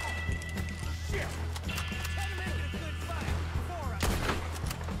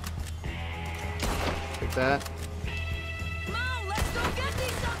 Take that. Come on, let's go get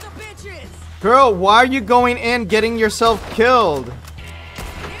these sons of bitches! Girl, why are you going in getting yourself killed?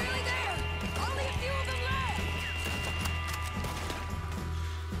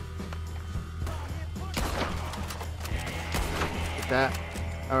 Take that.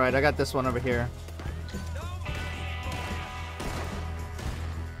 Alright, I got this one over here.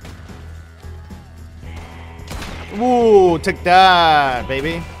 Ooh, take that,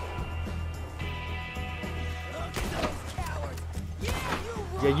 baby.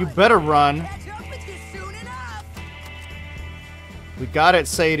 Yeah, you better run. We got it,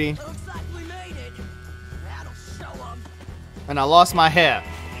 Sadie. And I lost my hair.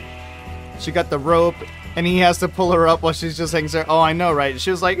 She got the rope, and he has to pull her up while she's just hanging there. Oh, I know, right?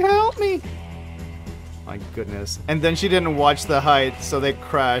 She was like, help me. My goodness. And then she didn't watch the height, so they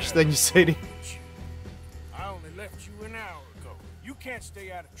crashed. Then you Sadie. Can't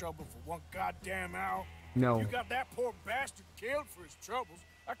stay out of trouble for one goddamn hour. No. You got that poor bastard killed for his troubles.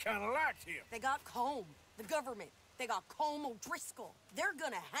 I kind of liked him. They got Combe, the government. They got Combe O'Driscoll. They're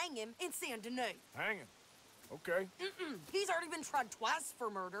gonna hang him in Saint Denis. Hang him? Okay. He's already been tried twice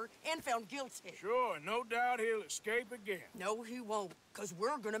for murder and found guilty. Sure, no doubt he'll escape again. No, he won't, because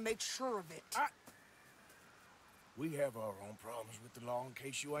we're gonna make sure of it. We have our own problems with the law, in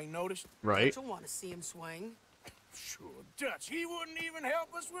case you ain't noticed. Right. Don't want to see him swing. Sure, Dutch. He wouldn't even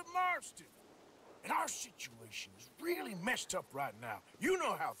help us with Marston. And our situation is really messed up right now. You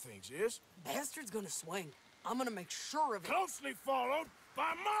know how things is. Bastard's gonna swing. I'm gonna make sure of it. Closely followed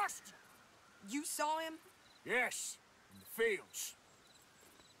by Marston. You saw him? Yes, in the fields.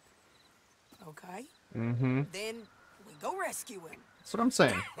 Okay. Mm-hmm. Then we go rescue him. That's what I'm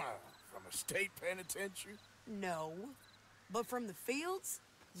saying. From a state penitentiary? No. But from the fields?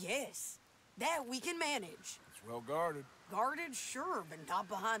 Yes. That we can manage. It's well guarded. Guarded? Sure, but not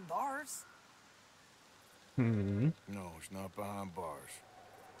behind bars. Hmm. No, it's not behind bars.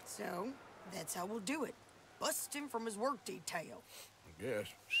 So, that's how we'll do it. Bust him from his work detail. I guess.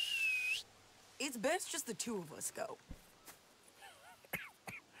 It's best just the two of us go.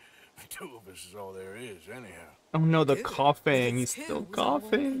 The two of us is all there is, anyhow. Oh no, the Good. coughing. If it's He's two, still it's all we'll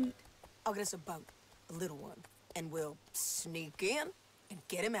coughing. need. I'll get us a boat, a little one, and we'll sneak in and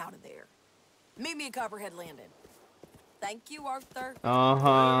get him out of there. Meet me at Copperhead Landing. Thank you, Arthur.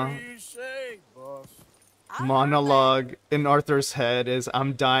 Uh-huh. What do you say, boss? Monologue in Arthur's head is,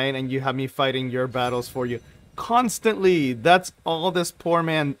 I'm dying and you have me fighting your battles for you. Constantly! That's all this poor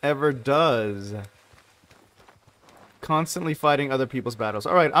man ever does. Constantly fighting other people's battles.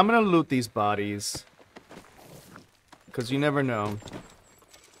 Alright, I'm gonna loot these bodies. Because you never know.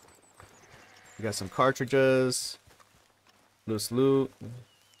 We got some cartridges. Loose loot.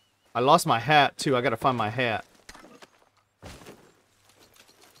 I lost my hat, too. I gotta find my hat.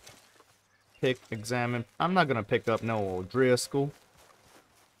 Pick, examine. I'm not gonna pick up no old Driscoll.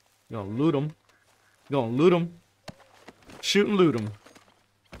 You gonna loot them. You gonna loot them. Shoot and loot them.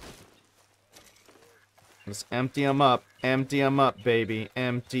 Let's empty them up. Empty them up, baby.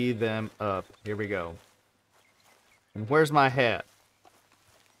 Empty them up. Here we go. And where's my hat?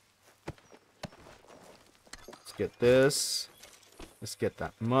 Let's get this. Let's get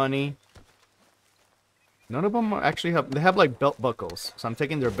that money. None of them actually have... They have, like, belt buckles. So I'm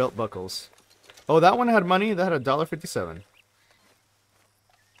taking their belt buckles. Oh, that one had money. That had $1.57.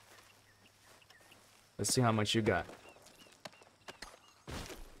 Let's see how much you got.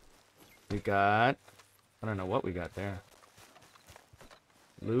 We got... I don't know what we got there.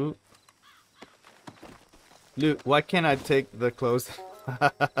 Loot. Loot. Why can't I take the clothes?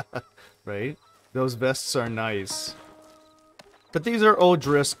 Right? Those vests are nice. But these are old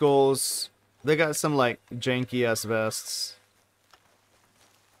Driscolls. They got some, like, janky-ass vests.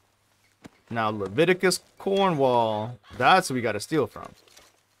 Now, Leviticus Cornwall. That's who we gotta steal from.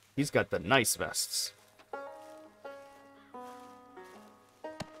 He's got the nice vests.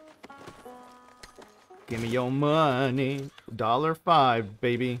 Give me your money. $1.05,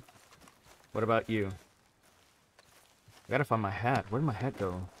 baby. What about you? I gotta find my hat. Where'd my hat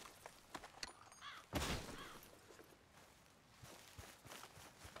go?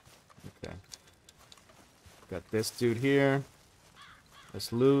 Okay. Got this dude here.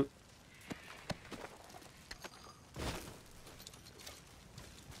 Let's loot.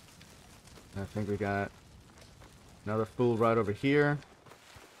 I think we got another fool right over here.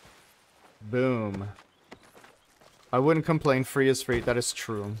 Boom. I wouldn't complain. Free is free. That is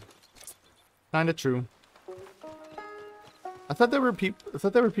true. Kinda true. I thought there were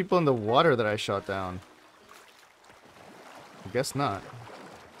people in the water that I shot down. I guess not.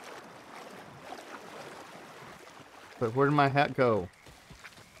 But where did my hat go?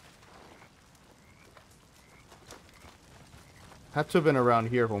 Had to have been around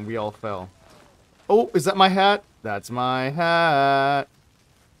here when we all fell. Oh, is that my hat? That's my hat.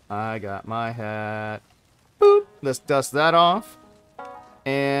 I got my hat. Boop. Let's dust that off.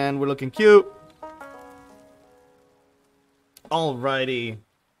 And we're looking cute. Alrighty.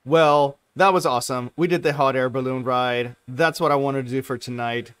 Well, that was awesome. We did the hot air balloon ride. That's what I wanted to do for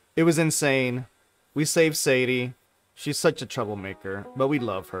tonight. It was insane. We saved Sadie. She's such a troublemaker, but we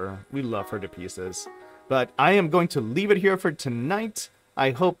love her. We love her to pieces. But I am going to leave it here for tonight.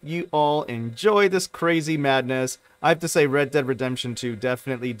 I hope you all enjoy this crazy madness. I have to say, Red Dead Redemption 2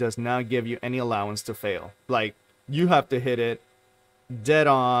 definitely does not give you any allowance to fail. Like, you have to hit it dead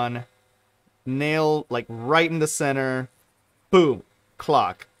on, nail, like, right in the center, boom,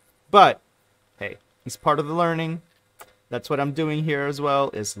 clock. But, hey, it's part of the learning. That's what I'm doing here as well,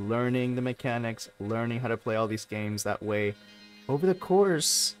 is learning the mechanics, learning how to play all these games. That way, over the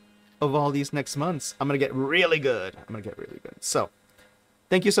course of all these next months, I'm going to get really good. So,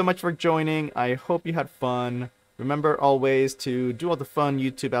 thank you so much for joining. I hope you had fun. Remember always to do all the fun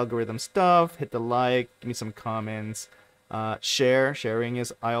YouTube algorithm stuff. Hit the like, give me some comments. Sharing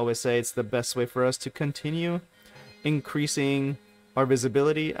is, I always say, it's the best way for us to continue increasing our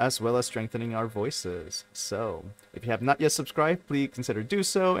visibility as well as strengthening our voices. So, if you have not yet subscribed, please consider do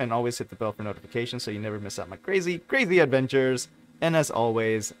so, and always hit the bell for notifications so you never miss out my crazy, crazy adventures. And as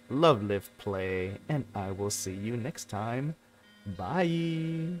always, love, live, play, and I will see you next time.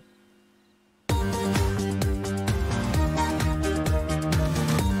 Bye!